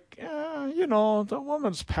 it's like, the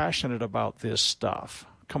woman's passionate about this stuff.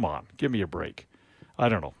 Come on, give me a break. I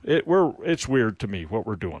don't know. It's weird to me what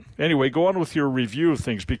we're doing. Anyway, go on with your review of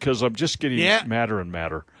things, because I'm just getting madder and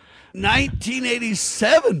madder.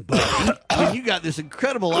 1987, buddy. You got this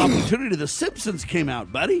incredible opportunity. The Simpsons came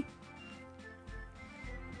out, buddy.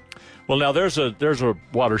 Well, now there's a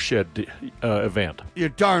watershed event. You're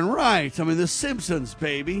darn right. The Simpsons,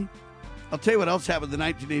 baby. I'll tell you what else happened in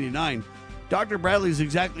 1989. Dr. Bradley's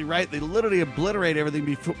exactly right. They literally obliterate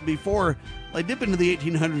everything before they dip into the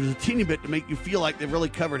 1800s a teeny bit to make you feel like they've really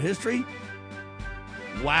covered history.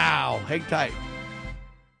 Wow. Hang tight.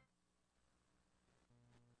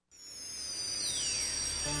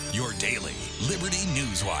 Your daily Liberty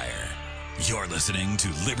Newswire. You're listening to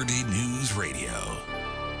Liberty News Radio.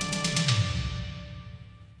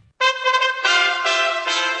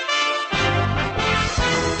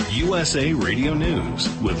 USA Radio News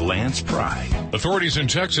with Lance Pry. Authorities in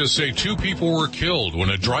Texas say 2 people were killed when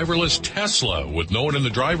a driverless Tesla with no one in the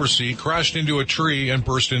driver's seat crashed into a tree and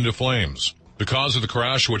burst into flames. The cause of the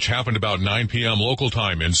crash, which happened about 9 p.m. local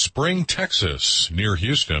time in Spring, Texas, near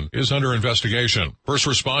Houston, is under investigation. First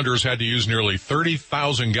responders had to use nearly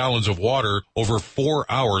 30,000 gallons of water over 4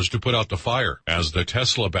 hours to put out the fire, as the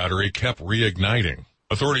Tesla battery kept reigniting.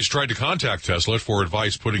 Authorities tried to contact Tesla for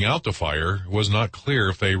advice putting out the fire. It was not clear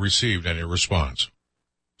if they received any response.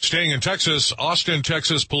 Staying in Texas, Austin,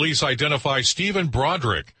 Texas police identify Stephen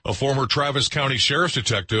Broderick, a former Travis County Sheriff's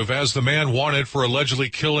detective, as the man wanted for allegedly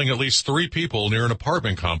killing at least 3 people near an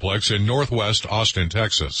apartment complex in northwest Austin,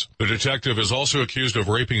 Texas. The detective is also accused of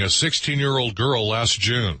raping a 16-year-old girl last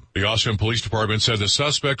June. The Austin Police Department said the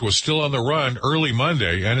suspect was still on the run early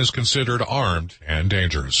Monday and is considered armed and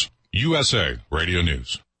dangerous. USA Radio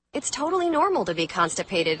News. It's totally normal to be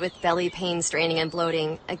constipated with belly pain, straining, and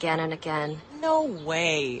bloating again and again. No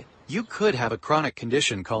way. You could have a chronic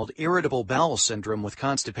condition called irritable bowel syndrome with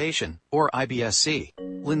constipation, or IBS-C.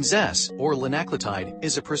 Linzess, or linaclotide,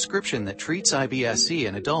 is a prescription that treats IBS-C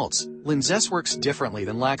in adults. Linzess works differently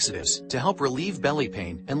than laxatives to help relieve belly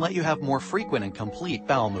pain and let you have more frequent and complete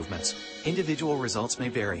bowel movements. Individual results may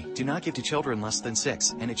vary. Do not give to children less than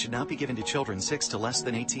 6, and it should not be given to children 6 to less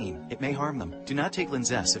than 18. It may harm them. Do not take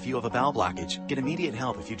Linzess if you have a bowel blockage. Get immediate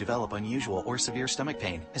help if you develop unusual or severe stomach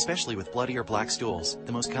pain, especially with bloody or black stools.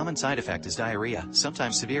 The most common side effect is diarrhea,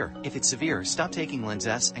 sometimes severe. If it's severe, stop taking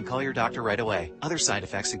Linzess and call your doctor right away. Other side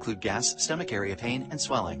effects include gas, stomach area pain, and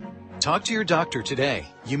swelling. Talk to your doctor today.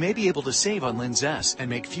 You may be able to save on Linzess and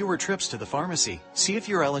make fewer trips to the pharmacy. See if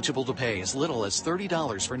you're eligible to pay as little as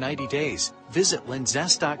 $30 for 90 days. Visit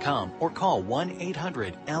linzess.com or call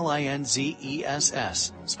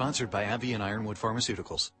 1-800-LINZESS. Sponsored by AbbVie and Ironwood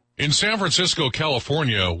Pharmaceuticals. In San Francisco,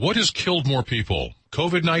 California, what has killed more people,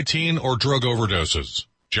 COVID-19 or drug overdoses?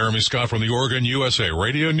 Jeremy Scott from the Oregon USA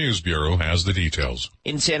Radio News Bureau has the details.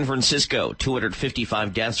 In San Francisco,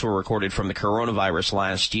 255 deaths were recorded from the coronavirus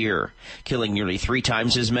last year, killing nearly 3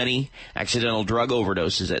 times as many. Accidental drug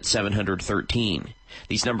overdoses at 713.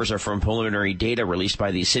 These numbers are from preliminary data released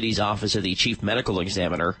by the city's Office of the Chief Medical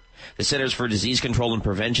Examiner. The Centers for Disease Control and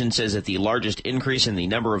Prevention says that the largest increase in the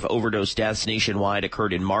number of overdose deaths nationwide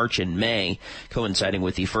occurred in March and May, coinciding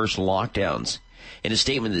with the first lockdowns. In a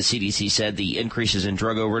statement, the CDC said the increases in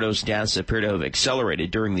drug overdose deaths appear to have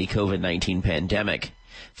accelerated during the COVID-19 pandemic.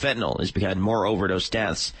 Fentanyl is behind more overdose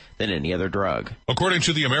deaths than any other drug. According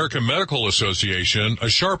to the American Medical Association, a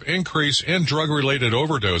sharp increase in drug-related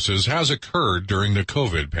overdoses has occurred during the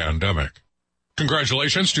COVID pandemic.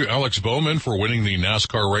 Congratulations to Alex Bowman for winning the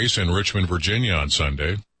NASCAR race in Richmond, Virginia on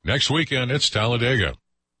Sunday. Next weekend, it's Talladega.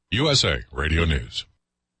 USA Radio News.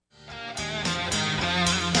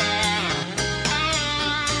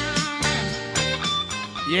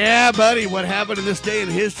 Yeah, buddy, what happened in this day in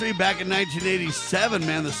history? Back in 1987,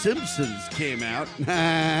 man, The Simpsons came out.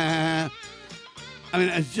 I mean,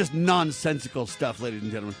 it's just nonsensical stuff, ladies and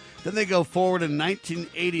gentlemen. Then they go forward in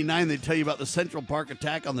 1989. They tell you about the Central Park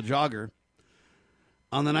attack on the jogger.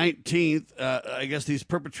 On the 19th, I guess these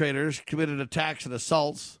perpetrators committed attacks and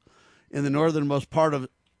assaults in the northernmost part of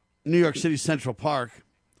New York City's Central Park.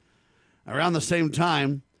 Around the same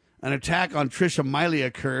time, an attack on Trisha Miley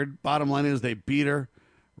occurred. Bottom line is they beat her,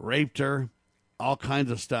 raped her, all kinds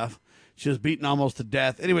of stuff. She was beaten almost to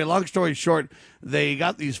death. Anyway, long story short, they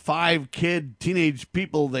got these 5 teenage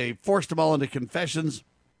people. They forced them all into confessions,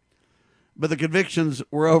 but the convictions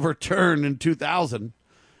were overturned in 2000.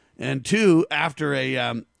 And 2, after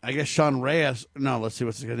I guess Sean Reyes, no, let's see,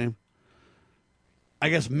 what's his guy's name? I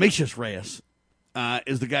guess Macias Reyes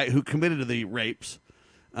is the guy who committed the rapes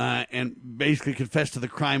and basically confessed to the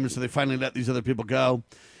crime, and so they finally let these other people go.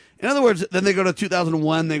 In other words, then they go to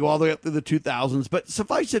 2001, they go all the way up through the 2000s. But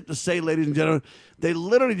suffice it to say, ladies and gentlemen, they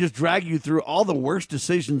literally just drag you through all the worst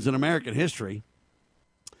decisions in American history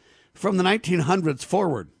from the 1900s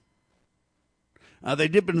forward. They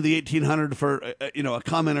dip into the 1800s for, a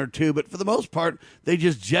comment or two, but for the most part, they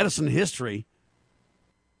just jettison history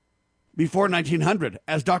before 1900,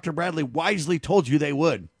 as Dr. Bradley wisely told you they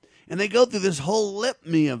would. And they go through this whole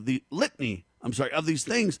litany of these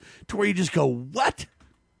things to where you just go, what?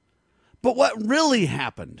 But what really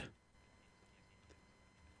happened?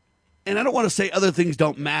 And I don't want to say other things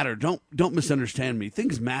don't matter. Don't misunderstand me.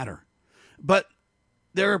 Things matter. But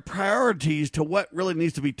there are priorities to what really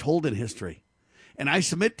needs to be told in history. And I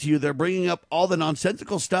submit to you, they're bringing up all the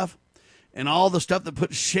nonsensical stuff and all the stuff that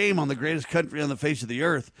puts shame on the greatest country on the face of the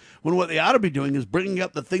earth, when what they ought to be doing is bringing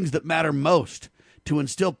up the things that matter most, to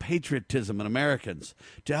instill patriotism in Americans,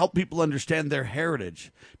 to help people understand their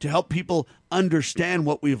heritage, to help people understand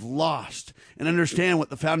what we've lost and understand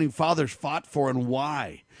what the Founding Fathers fought for and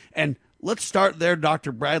why. And let's start there,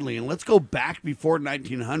 Dr. Bradley, and let's go back before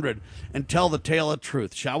 1900 and tell the tale of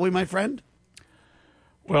truth, shall we, my friend?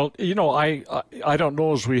 Well, you know, I don't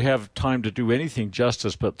know as we have time to do anything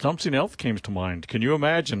justice, but something else came to mind. Can you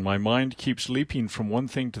imagine? My mind keeps leaping from one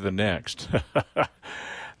thing to the next.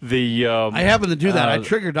 I happen to do that. I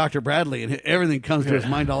trigger Dr. Bradley, and everything comes to his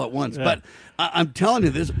mind all at once. Yeah. But I'm telling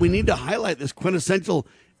you this, we need to highlight this quintessential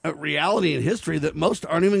reality in history that most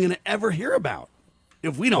aren't even going to ever hear about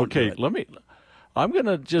if we don't do it. I'm going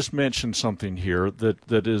to just mention something here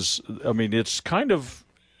that is, I mean, it's kind of,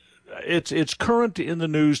 it's current in the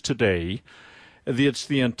news today. It's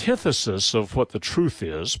the antithesis of what the truth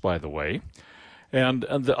is, by the way. And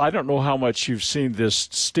I don't know how much you've seen this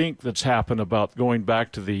stink that's happened about going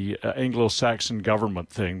back to the Anglo-Saxon government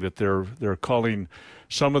thing, that they're calling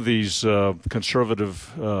some of these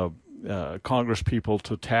conservative Congress people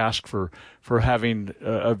to task for having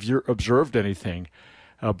observed anything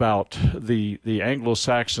about the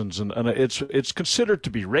Anglo-Saxons, and it's considered to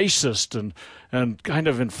be racist and kind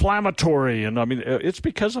of inflammatory, and I mean it's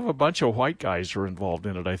because of a bunch of white guys who are involved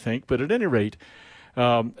in it, I think. But at any rate,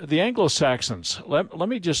 the Anglo-Saxons, let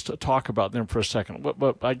me just talk about them for a second.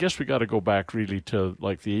 But I guess we got to go back really to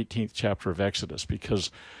like the 18th chapter of Exodus,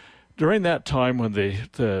 because during that time when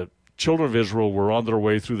the children of Israel were on their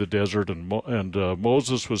way through the desert and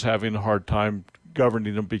Moses was having a hard time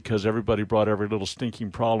governing them because everybody brought every little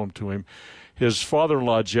stinking problem to him, his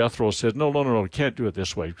father-in-law Jethro said, no, you can't do it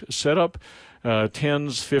this way. Set up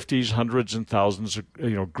tens, 50s, hundreds, and thousands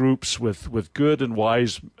of groups with good and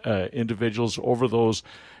wise individuals over those,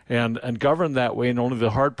 and govern that way, and only the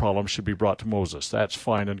hard problems should be brought to Moses. That's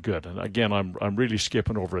fine and good. And again, I'm really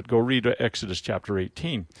skipping over it. Go read Exodus chapter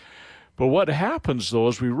 18. But what happens, though,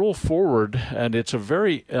 is we roll forward, and it's a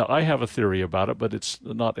very I have a theory about it, but it's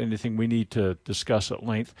not anything we need to discuss at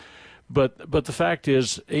length. But the fact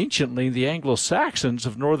is, anciently, the Anglo-Saxons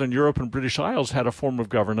of Northern Europe and British Isles had a form of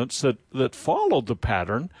governance that followed the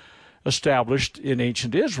pattern established in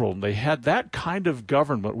ancient Israel. And they had that kind of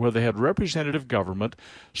government where they had representative government,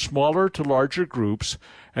 smaller to larger groups,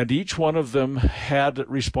 and each one of them had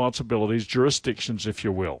responsibilities, jurisdictions, if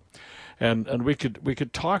you will. And we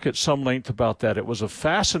could talk at some length about that. It was a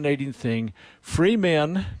fascinating thing. Free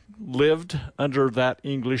men lived under that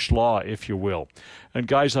English law, if you will. And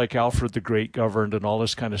guys like Alfred the Great governed and all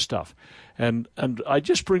this kind of stuff. And I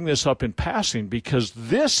just bring this up in passing because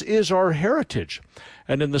this is our heritage.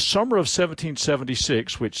 And in the summer of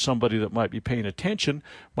 1776, which somebody that might be paying attention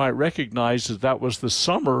might recognize that was the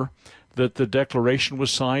summer that the Declaration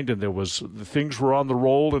was signed and the things were on the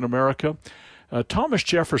roll in America, Thomas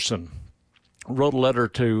Jefferson wrote a letter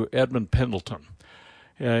to Edmund Pendleton.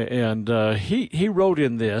 And he wrote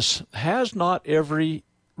in this, has not every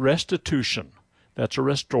restitution, that's a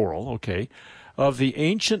restoral, okay, of the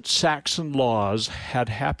ancient Saxon laws had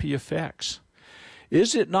happy effects?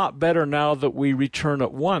 Is it not better now that we return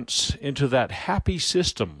at once into that happy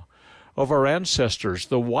system of our ancestors,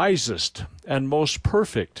 the wisest and most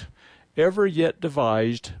perfect ever yet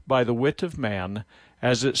devised by the wit of man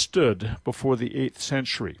as it stood before the 8th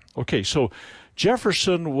century? Okay, so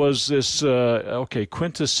Jefferson was this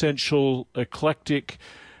quintessential eclectic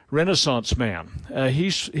Renaissance man.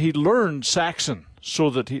 He learned Saxon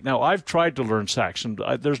so that now I've tried to learn Saxon.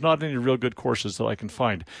 There's not any real good courses that I can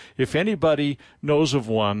find. If anybody knows of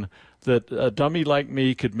one that a dummy like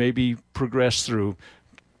me could maybe progress through,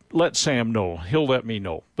 let Sam know. He'll let me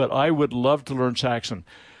know. But I would love to learn Saxon.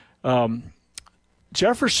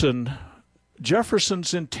 Jefferson's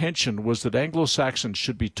intention was that Anglo-Saxons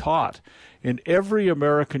should be taught in every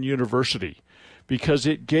American university because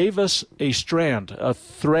it gave us a strand, a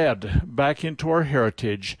thread back into our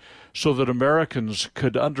heritage so that Americans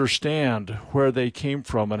could understand where they came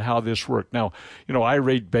from and how this worked. Now, I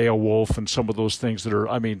read Beowulf and some of those things that are,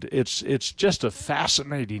 it's just a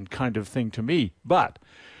fascinating kind of thing to me. But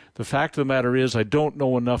the fact of the matter is I don't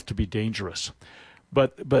know enough to be dangerous.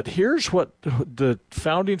 But here's what the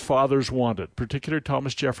Founding Fathers wanted, particularly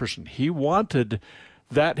Thomas Jefferson. He wanted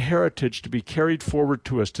that heritage to be carried forward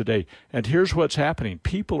to us today. And here's what's happening.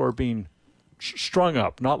 People are being strung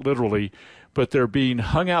up, not literally, but they're being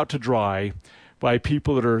hung out to dry by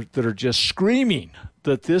people that are just screaming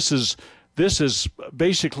that this is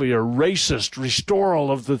basically a racist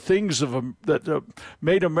restoral of the things that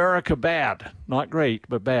made America bad. Not great,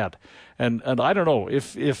 but bad. And I don't know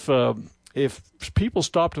if if people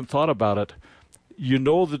stopped and thought about it, you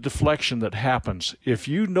know the deflection that happens. If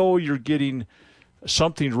you know you're getting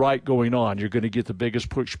something right going on, you're going to get the biggest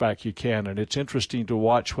pushback you can. And it's interesting to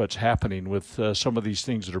watch what's happening with some of these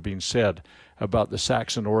things that are being said about the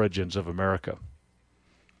Saxon origins of America.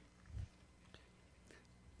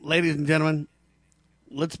 Ladies and gentlemen,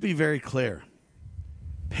 let's be very clear.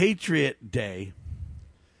 Patriot Day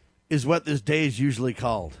is what this day is usually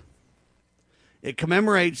called. It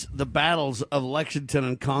commemorates the battles of Lexington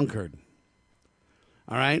and Concord,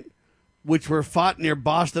 all right, which were fought near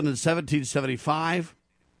Boston in 1775.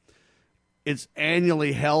 It's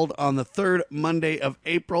annually held on the third Monday of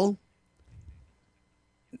April.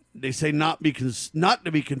 They say not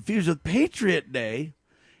to be confused with Patriot Day,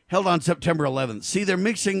 held on September 11th. See, they're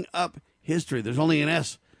mixing up history. There's only an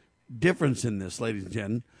S difference in this, ladies and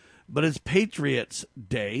gentlemen, but it's Patriots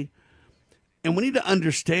Day. And we need to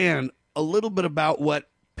understand a little bit about what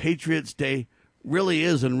Patriots Day really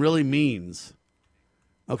is and really means.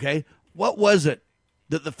 Okay? What was it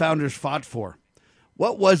that the founders fought for?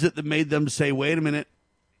 What was it that made them say, wait a minute,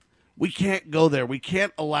 we can't go there. We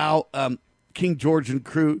can't allow King George and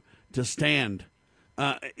crew to stand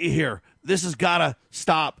here. This has got to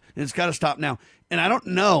stop, and it's got to stop now. And I don't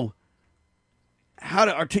know how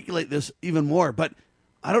to articulate this even more, but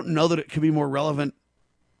I don't know that it could be more relevant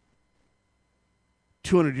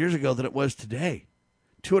 200 years ago than it was today,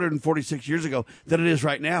 246 years ago than it is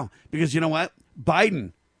right now. Because you know what?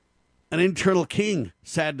 Biden, an internal king,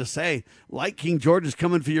 sad to say, like King George, is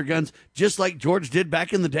coming for your guns, just like George did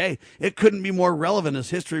back in the day. It couldn't be more relevant as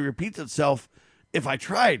history repeats itself if I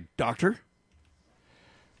tried, Doctor.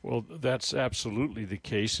 Well, that's absolutely the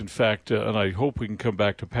case. In fact, and I hope we can come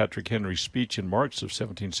back to Patrick Henry's speech in March of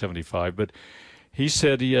 1775, but he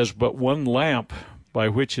said he has but one lamp by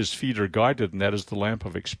which his feet are guided, and that is the lamp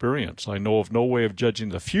of experience. I know of no way of judging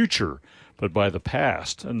the future but by the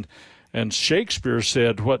past. And Shakespeare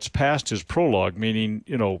said what's past is prologue, meaning,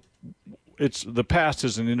 you know, it's the past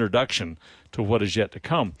is an introduction to what is yet to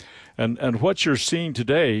come. And what you're seeing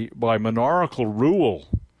today by monarchical rule,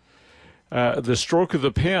 the stroke of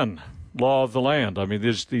the pen, law of the land. I mean,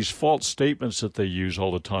 there's these false statements that they use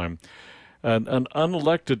all the time. An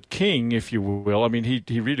unelected king, if you will, I mean,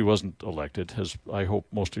 he really wasn't elected, as I hope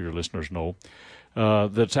most of your listeners know,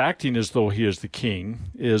 that's acting as though he is the king,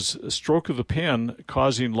 is a stroke of the pen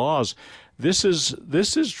causing laws. This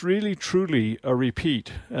is really, truly a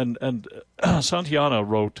repeat. And Santayana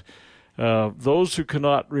wrote, those who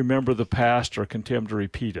cannot remember the past are condemned to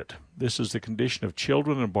repeat it. This is the condition of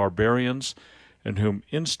children and barbarians in whom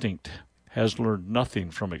instinct has learned nothing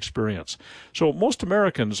from experience. So most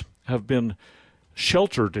Americans have been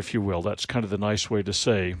sheltered, if you will. That's kind of the nice way to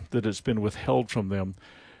say that it's been withheld from them.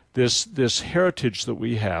 This heritage that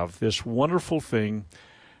we have, this wonderful thing,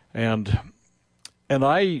 and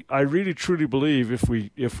I really truly believe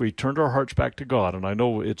if we turned our hearts back to God, and I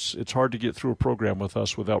know it's hard to get through a program with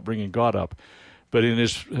us without bringing God up, but in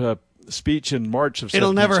his speech in March of 1775,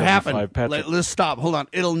 it'll never happen. Patrick, Let's stop. Hold on.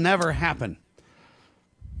 It'll never happen.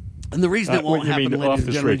 And the reason it won't happen, ladies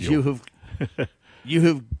and gentlemen, is you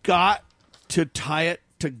have got to tie it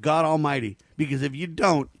to God Almighty. Because if you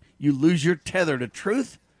don't, you lose your tether to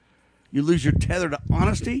truth, you lose your tether to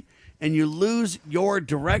honesty, and you lose your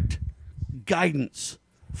direct guidance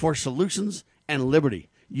for solutions and liberty.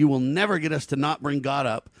 You will never get us to not bring God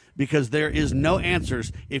up, because there is no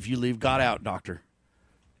answers if you leave God out, Doctor.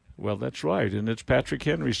 Well, that's right. And it's Patrick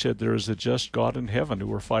Henry said there is a just God in heaven who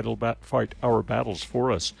will fight our battles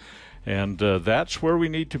for us. And that's where we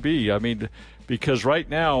need to be. I mean, because right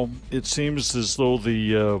now it seems as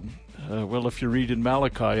though well, if you read in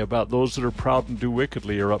Malachi about those that are proud and do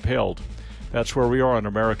wickedly are upheld. That's where we are in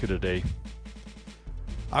America today.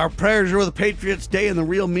 Our prayers are with the Patriots Day and the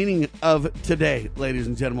real meaning of today, ladies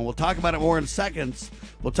and gentlemen. We'll talk about it more in seconds.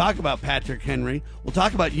 We'll talk about Patrick Henry. We'll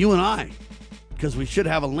talk about you and I, because we should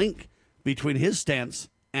have a link between his stance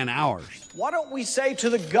and ours. Why don't we say to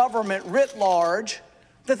the government writ large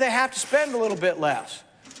that they have to spend a little bit less?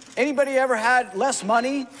 Anybody ever had less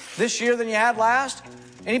money this year than you had last?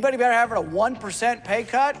 Anybody ever having a 1% pay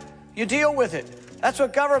cut? You deal with it. That's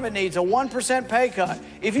what government needs, a 1% pay cut.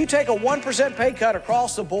 If you take a 1% pay cut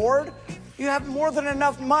across the board, you have more than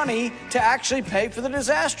enough money to actually pay for the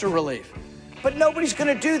disaster relief. But nobody's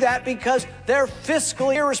going to do that because they're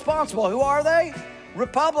fiscally irresponsible. Who are they?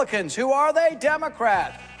 Republicans. Who are they?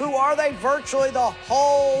 Democrats. Who are they? Virtually the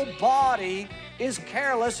whole body is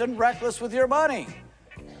careless and reckless with your money.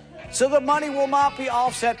 So the money will not be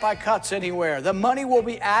offset by cuts anywhere. The money will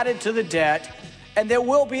be added to the debt, and there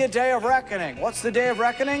will be a day of reckoning. What's the day of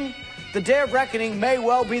reckoning? The day of reckoning may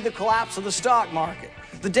well be the collapse of the stock market.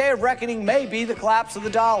 The day of reckoning may be the collapse of the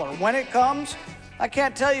dollar. When it comes, I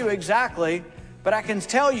can't tell you exactly, but I can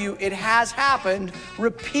tell you it has happened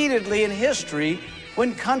repeatedly in history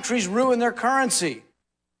when countries ruin their currency.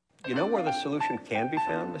 You know where the solution can be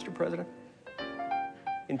found, Mr. President?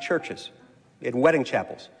 In churches, in wedding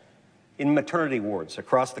chapels, in maternity wards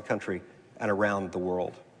across the country and around the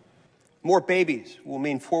world. More babies will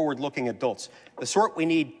mean forward-looking adults, the sort we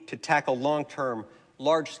need to tackle long-term,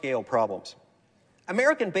 large-scale problems.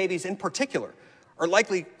 American babies in particular are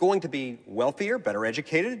likely going to be wealthier, better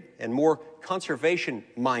educated, and more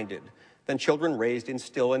conservation-minded than children raised in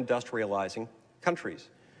still industrializing countries.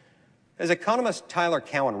 As economist Tyler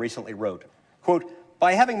Cowen recently wrote, quote,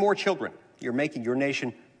 "By having more children, you're making your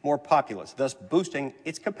nation more populous, thus boosting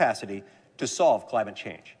its capacity to solve climate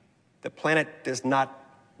change. The planet does not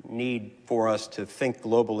need for us to think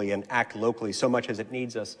globally and act locally so much as it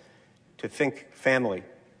needs us to think family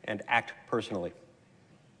and act personally.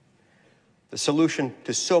 The solution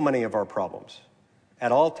to so many of our problems,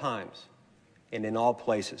 at all times and in all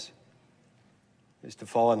places, is to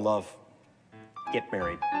fall in love, get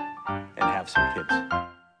married, and have some kids."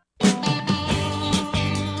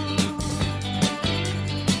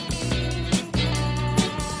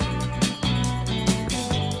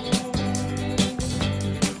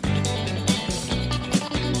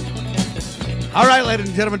 All right, ladies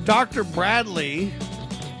and gentlemen, Dr. Bradley,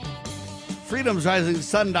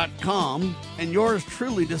 freedomsrisingsun.com, and yours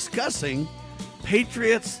truly discussing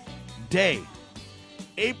Patriots Day,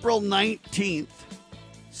 April 19th,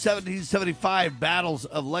 1775, battles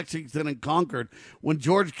of Lexington and Concord. When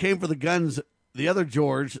George came for the guns, the other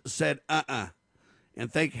George said, and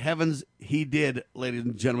thank heavens he did, ladies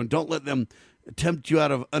and gentlemen. Don't let them tempt you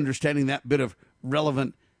out of understanding that bit of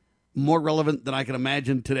more relevant than I can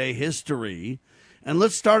imagine today history. And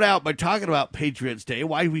let's start out by talking about Patriots Day,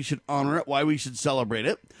 why we should honor it, why we should celebrate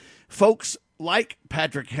it. Folks like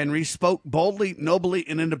Patrick Henry spoke boldly, nobly,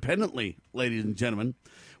 and independently, ladies and gentlemen.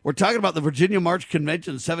 We're talking about the Virginia March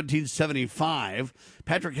Convention, 1775.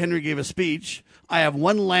 Patrick Henry gave a speech. "I have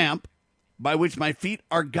one lamp by which my feet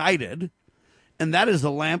are guided, and that is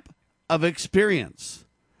the lamp of experience.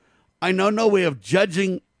 I know no way of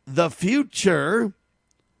judging the future,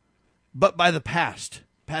 but by the past."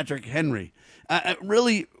 Patrick Henry.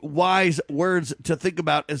 Really wise words to think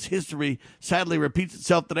about as history sadly repeats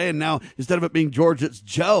itself today. And now, instead of it being George, it's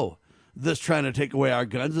Joe that's trying to take away our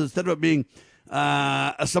guns. Instead of it being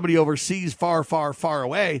somebody overseas far, far, far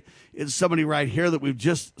away, it's somebody right here that we've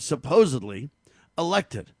just supposedly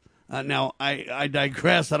elected. Now, I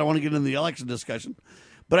digress. I don't want to get into the election discussion.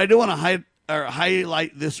 But I do want to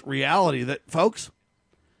highlight this reality that, folks,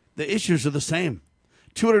 the issues are the same.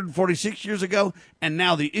 246 years ago, and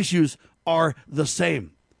now the issues are the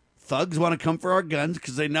same. Thugs want to come for our guns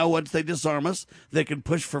because they know once they disarm us, they can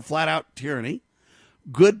push for flat-out tyranny.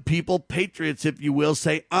 Good people, patriots, if you will,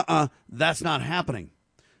 say, that's not happening.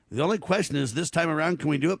 The only question is, this time around, can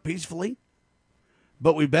we do it peacefully?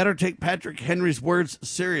 But we better take Patrick Henry's words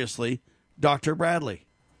seriously, Dr. Bradley.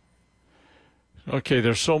 Okay,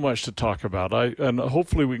 there's so much to talk about. And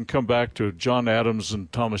hopefully we can come back to John Adams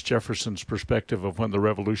and Thomas Jefferson's perspective of when the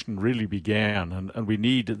revolution really began. And we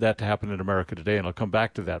need that to happen in America today. And I'll come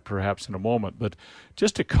back to that perhaps in a moment. But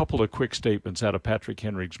just a couple of quick statements out of Patrick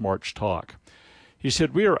Henry's March talk. He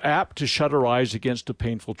said, "We are apt to shut our eyes against a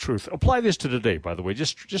painful truth." Apply this to today, by the way.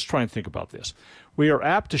 Just try and think about this. "We are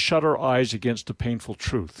apt to shut our eyes against a painful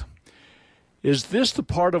truth. Is this the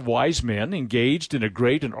part of wise men engaged in a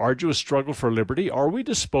great and arduous struggle for liberty? Are we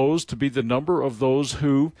disposed to be the number of those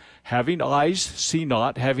who, having eyes, see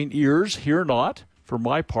not, having ears, hear not? For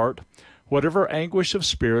my part, whatever anguish of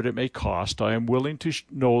spirit it may cost, I am willing to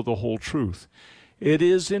know the whole truth. It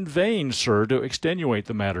is in vain, sir, to extenuate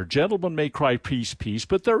the matter. Gentlemen may cry peace, peace,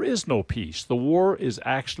 but there is no peace. The war is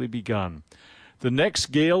actually begun. The next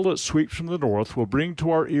gale that sweeps from the north will bring to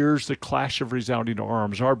our ears the clash of resounding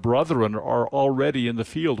arms. Our brethren are already in the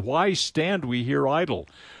field. Why stand we here idle?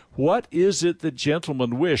 What is it that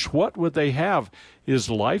gentlemen wish? What would they have? Is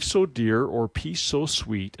life so dear or peace so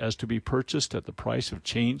sweet as to be purchased at the price of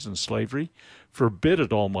chains and slavery? Forbid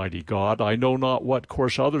it, Almighty God. I know not what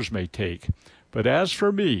course others may take. But as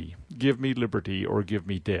for me, give me liberty or give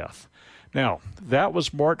me death." Now, that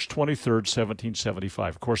was March 23rd,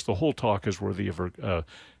 1775. Of course, the whole talk is worthy of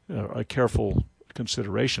a careful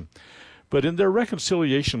consideration. But in their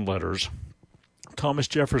reconciliation letters, Thomas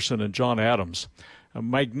Jefferson and John Adams, a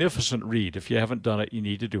magnificent read. If you haven't done it, you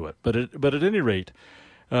need to do it. But at any rate,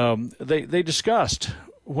 they discussed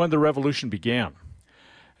when the revolution began.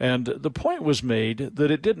 And the point was made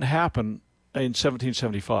that it didn't happen in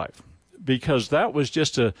 1775, because that was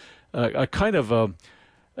just a kind of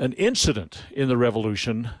an incident in the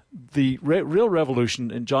revolution. The real revolution,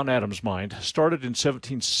 in John Adams' mind, started in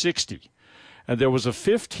 1760. And there was a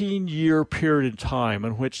 15-year period of time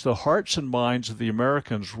in which the hearts and minds of the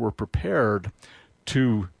Americans were prepared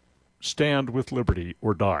to stand with liberty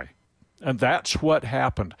or die. And that's what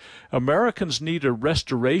happened. Americans need a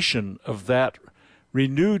restoration of that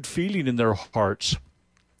renewed feeling in their hearts.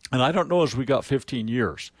 And I don't know as we got 15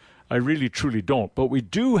 years. I really, truly don't. But we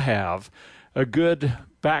do have a good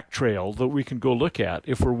back trail that we can go look at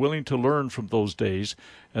if we're willing to learn from those days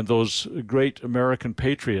and those great American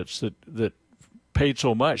patriots that paid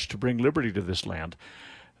so much to bring liberty to this land.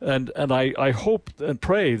 And I hope and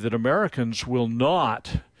pray that Americans will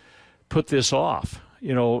not put this off.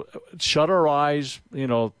 You know, shut our eyes, you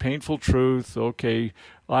know, painful truth, okay,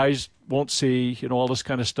 eyes won't see, you know, all this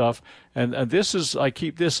kind of stuff. And this is, I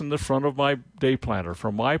keep this in the front of my day planner.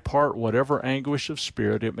 For my part, whatever anguish of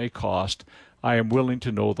spirit it may cost, I am willing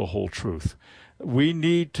to know the whole truth. We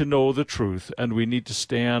need to know the truth, and we need to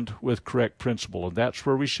stand with correct principle, and that's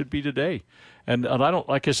where we should be today. And I don't,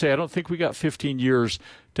 like I say, I don't think we got 15 years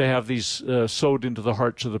to have these sowed into the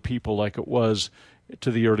hearts of the people like it was to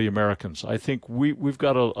the early Americans. I think we've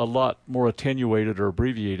got a lot more attenuated or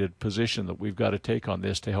abbreviated position that we've got to take on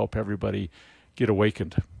this to help everybody get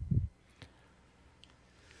awakened.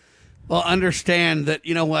 Well, understand that,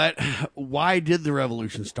 you know what, why did the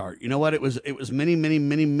revolution start? You know what, it was many, many,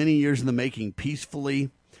 many, many years in the making,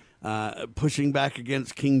 peacefully pushing back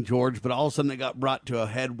against King George, but all of a sudden it got brought to a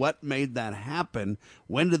head. What made that happen?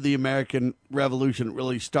 When did the American Revolution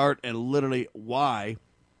really start, and literally why?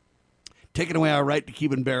 Taking away our right to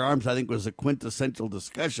keep and bear arms, I think, was a quintessential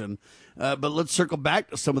discussion. But let's circle back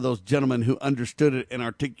to some of those gentlemen who understood it and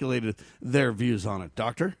articulated their views on it.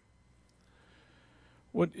 Doctor?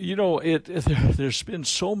 Well, you know, there's been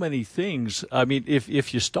so many things. I mean,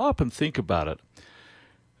 if you stop and think about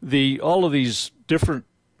it, all of these different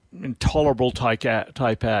intolerable type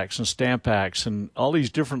acts and stamp acts and all these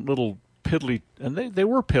different little piddly, and they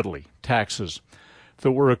were piddly taxes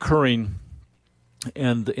that were occurring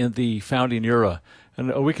in the founding era.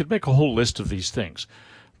 And we could make a whole list of these things.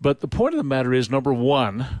 But the point of the matter is, number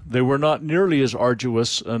one, they were not nearly as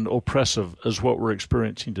arduous and oppressive as what we're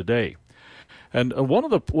experiencing today. And one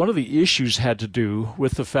of the issues had to do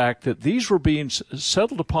with the fact that these were being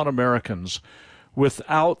settled upon Americans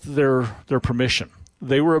without their permission.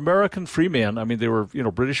 They were American free men. I mean, they were, you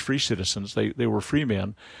know, British free citizens. They were free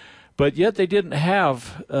men. But yet they didn't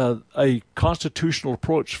have a constitutional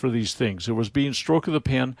approach for these things. It was being stroke of the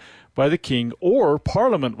pen by the king, or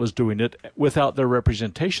Parliament was doing it without their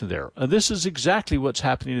representation there. And this is exactly what's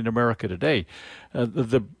happening in America today.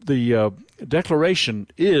 The Declaration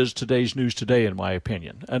is today's news today, in my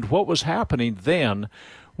opinion. And what was happening then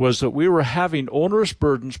was that we were having onerous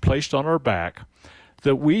burdens placed on our back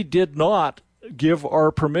that we did not give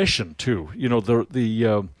our permission to. You know,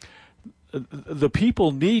 the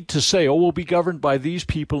people need to say, oh, we'll be governed by these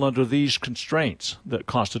people under these constraints. The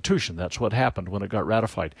Constitution, that's what happened when it got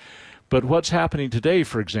ratified. But what's happening today,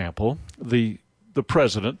 for example, the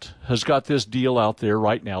president has got this deal out there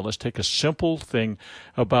right now. Let's take a simple thing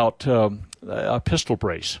about a pistol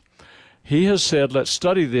brace. He has said, let's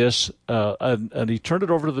study this, and he turned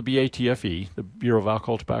it over to the BATFE, the Bureau of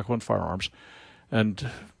Alcohol, Tobacco, and Firearms. And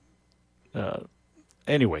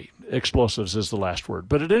anyway, explosives is the last word.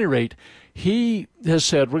 But at any rate, he has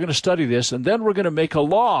said, we're going to study this, and then we're going to make a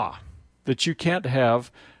law that you can't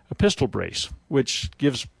have a pistol brace, which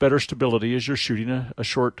gives better stability as you're shooting a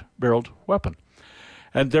short-barreled weapon.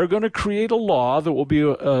 And they're going to create a law that will be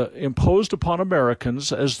imposed upon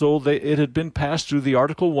Americans as though it had been passed through the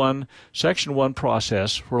Article 1, Section 1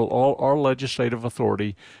 process, where all our legislative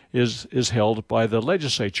authority is held by the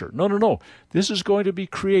legislature. No. This is going to be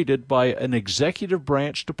created by an executive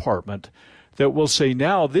branch department that will say,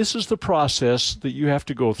 now this is the process that you have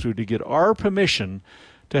to go through to get our permission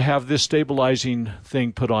to have this stabilizing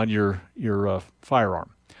thing put on your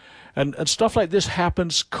firearm. And stuff like this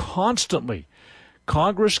happens constantly.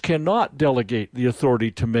 Congress cannot delegate the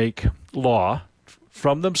authority to make law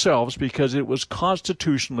from themselves because it was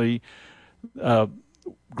constitutionally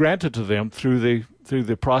granted to them through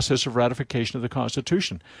the process of ratification of the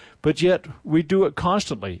Constitution. But yet we do it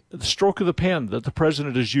constantly. The stroke of the pen that the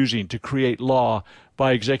president is using to create law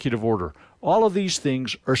by executive order. All of these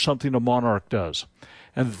things are something a monarch does.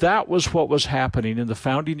 And that was what was happening in the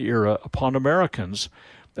founding era upon Americans.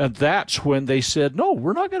 And that's when they said, no,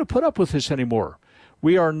 we're not going to put up with this anymore.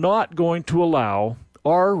 We are not going to allow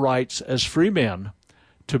our rights as free men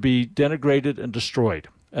to be denigrated and destroyed.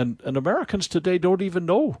 And Americans today don't even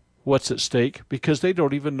know what's at stake because they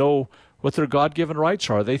don't even know what their God-given rights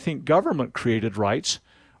are. They think government-created rights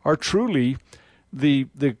are truly the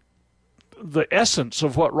essence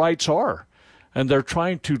of what rights are. And they're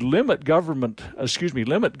trying to limit God-given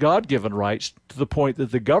rights to the point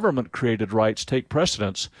that the government-created rights take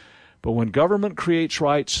precedence. But when government creates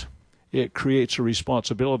rights, it creates a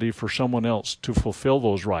responsibility for someone else to fulfill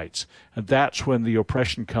those rights. And that's when the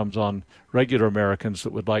oppression comes on regular Americans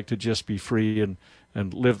that would like to just be free and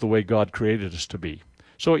live the way God created us to be.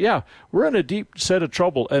 So, yeah, we're in a deep set of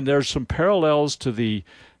trouble, and there's some parallels to the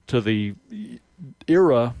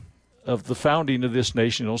era of the founding of this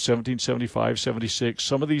nation, 1775, 76.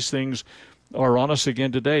 Some of these things are on us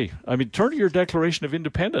again today. I mean, turn to your Declaration of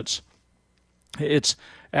Independence. It's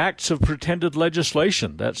acts of pretended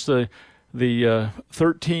legislation. That's the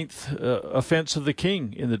 13th offense of the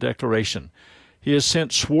king in the Declaration. He has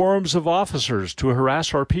sent swarms of officers to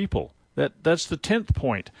harass our people. That's the 10th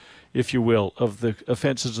point, if you will, of the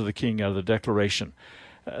offenses of the king out of the Declaration.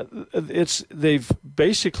 They've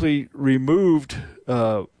basically removed.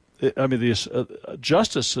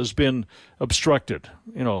 Justice has been obstructed.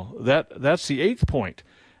 That's the 8th point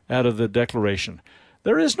out of the Declaration.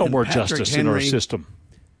 There is no more justice in our system.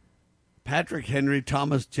 Patrick Henry,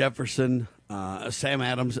 Thomas Jefferson, Sam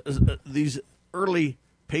Adams, these early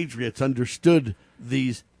patriots understood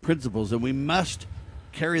these principles, and we must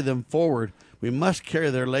carry them forward. We must carry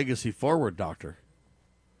their legacy forward, Doctor.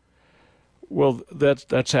 Well,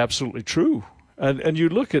 that's absolutely true. And you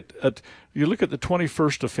look at the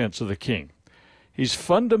 21st offense of the king. He's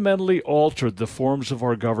fundamentally altered the forms of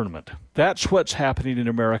our government. That's what's happening in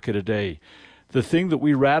America today. The thing that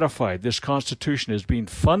we ratified, this Constitution, is being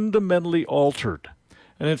fundamentally altered.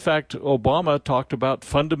 And in fact, Obama talked about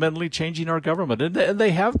fundamentally changing our government, and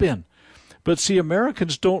they have been. But see,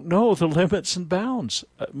 Americans don't know the limits and bounds.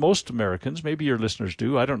 Most Americans, maybe your listeners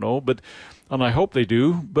do, I don't know, and I hope they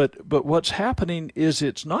do. But what's happening is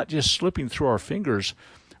it's not just slipping through our fingers.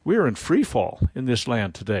 We're in free fall in this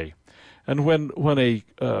land today. And when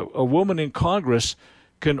a woman in Congress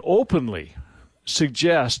can openly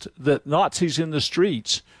suggest that Nazis in the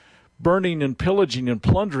streets, burning and pillaging and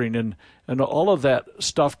plundering and all of that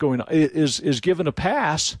stuff going on, is given a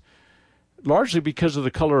pass, largely because of the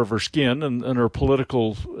color of her skin and her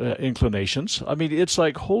political inclinations. I mean, it's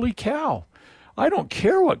like, holy cow. I don't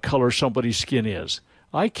care what color somebody's skin is.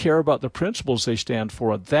 I care about the principles they stand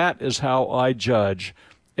for. And that is how I judge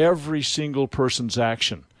every single person's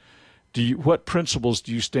action. What principles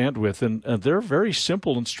do you stand with? And they're very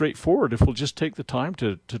simple and straightforward if we'll just take the time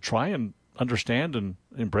to try and understand and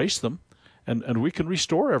embrace them. And we can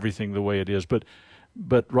restore everything the way it is. But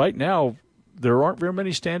right now, there aren't very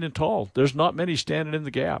many standing tall. There's not many standing in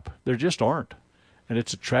the gap. There just aren't. And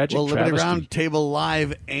it's a tragic travesty. Liberty Roundtable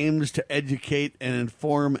Live aims to educate and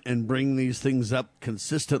inform and bring these things up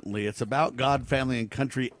consistently. It's about God, family, and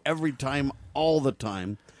country every time, all the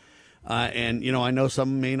time. And, I know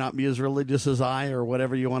some may not be as religious as I or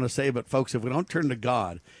whatever you want to say, but folks, if we don't turn to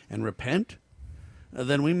God and repent,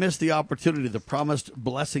 then we miss the opportunity, the promised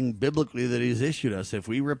blessing biblically that he's issued us. If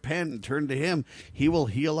we repent and turn to him, he will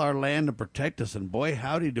heal our land and protect us. And boy,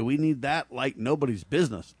 howdy, do we need that like nobody's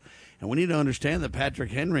business. And we need to understand that Patrick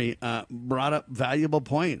Henry brought up valuable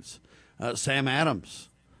points. Sam Adams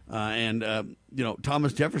and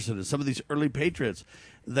Thomas Jefferson and some of these early patriots,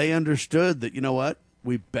 they understood that, you know what,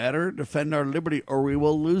 we better defend our liberty or we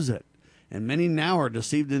will lose it. And many now are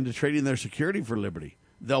deceived into trading their security for liberty.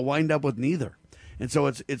 They'll wind up with neither. And so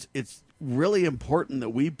it's really important that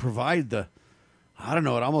we provide it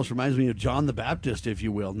almost reminds me of John the Baptist, if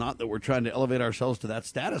you will. Not that we're trying to elevate ourselves to that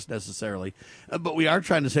status necessarily, but we are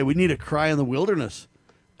trying to say we need a cry in the wilderness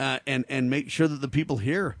and make sure that the people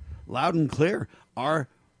hear loud and clear our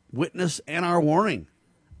witness and our warning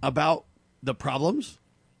about the problems,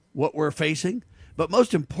 what we're facing, but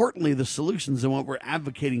most importantly, the solutions and what we're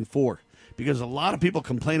advocating for. Because a lot of people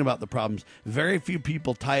complain about the problems. Very few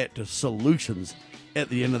people tie it to solutions at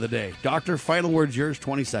the end of the day. Doctor, final word's yours,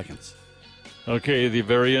 20 seconds. Okay, the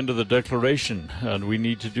very end of the Declaration, and we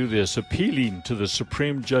need to do this, appealing to the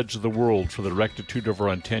Supreme Judge of the world for the rectitude of our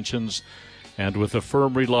intentions, and with a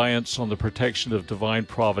firm reliance on the protection of divine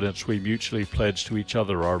providence, we mutually pledge to each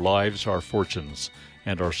other our lives, our fortunes,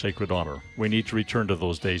 and our sacred honor. We need to return to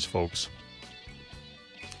those days, folks.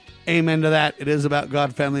 Amen to that. It is about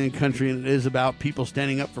God, family, and country, and it is about people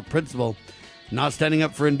standing up for principle, not standing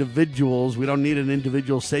up for individuals. We don't need an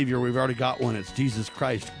individual savior. We've already got one. It's Jesus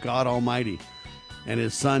Christ, God Almighty, and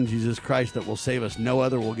his Son, Jesus Christ, that will save us. No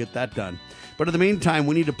other will get that done. But in the meantime,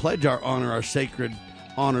 we need to pledge our honor, our sacred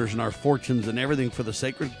honors, and our fortunes, and everything for the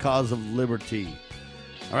sacred cause of liberty.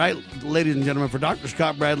 All right, ladies and gentlemen, for Dr.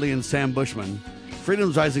 Scott Bradley and Sam Bushman,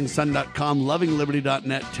 freedomsrisingsun.com,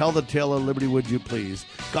 lovingliberty.net. Tell the tale of liberty, would you please?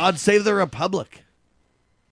 God save the Republic.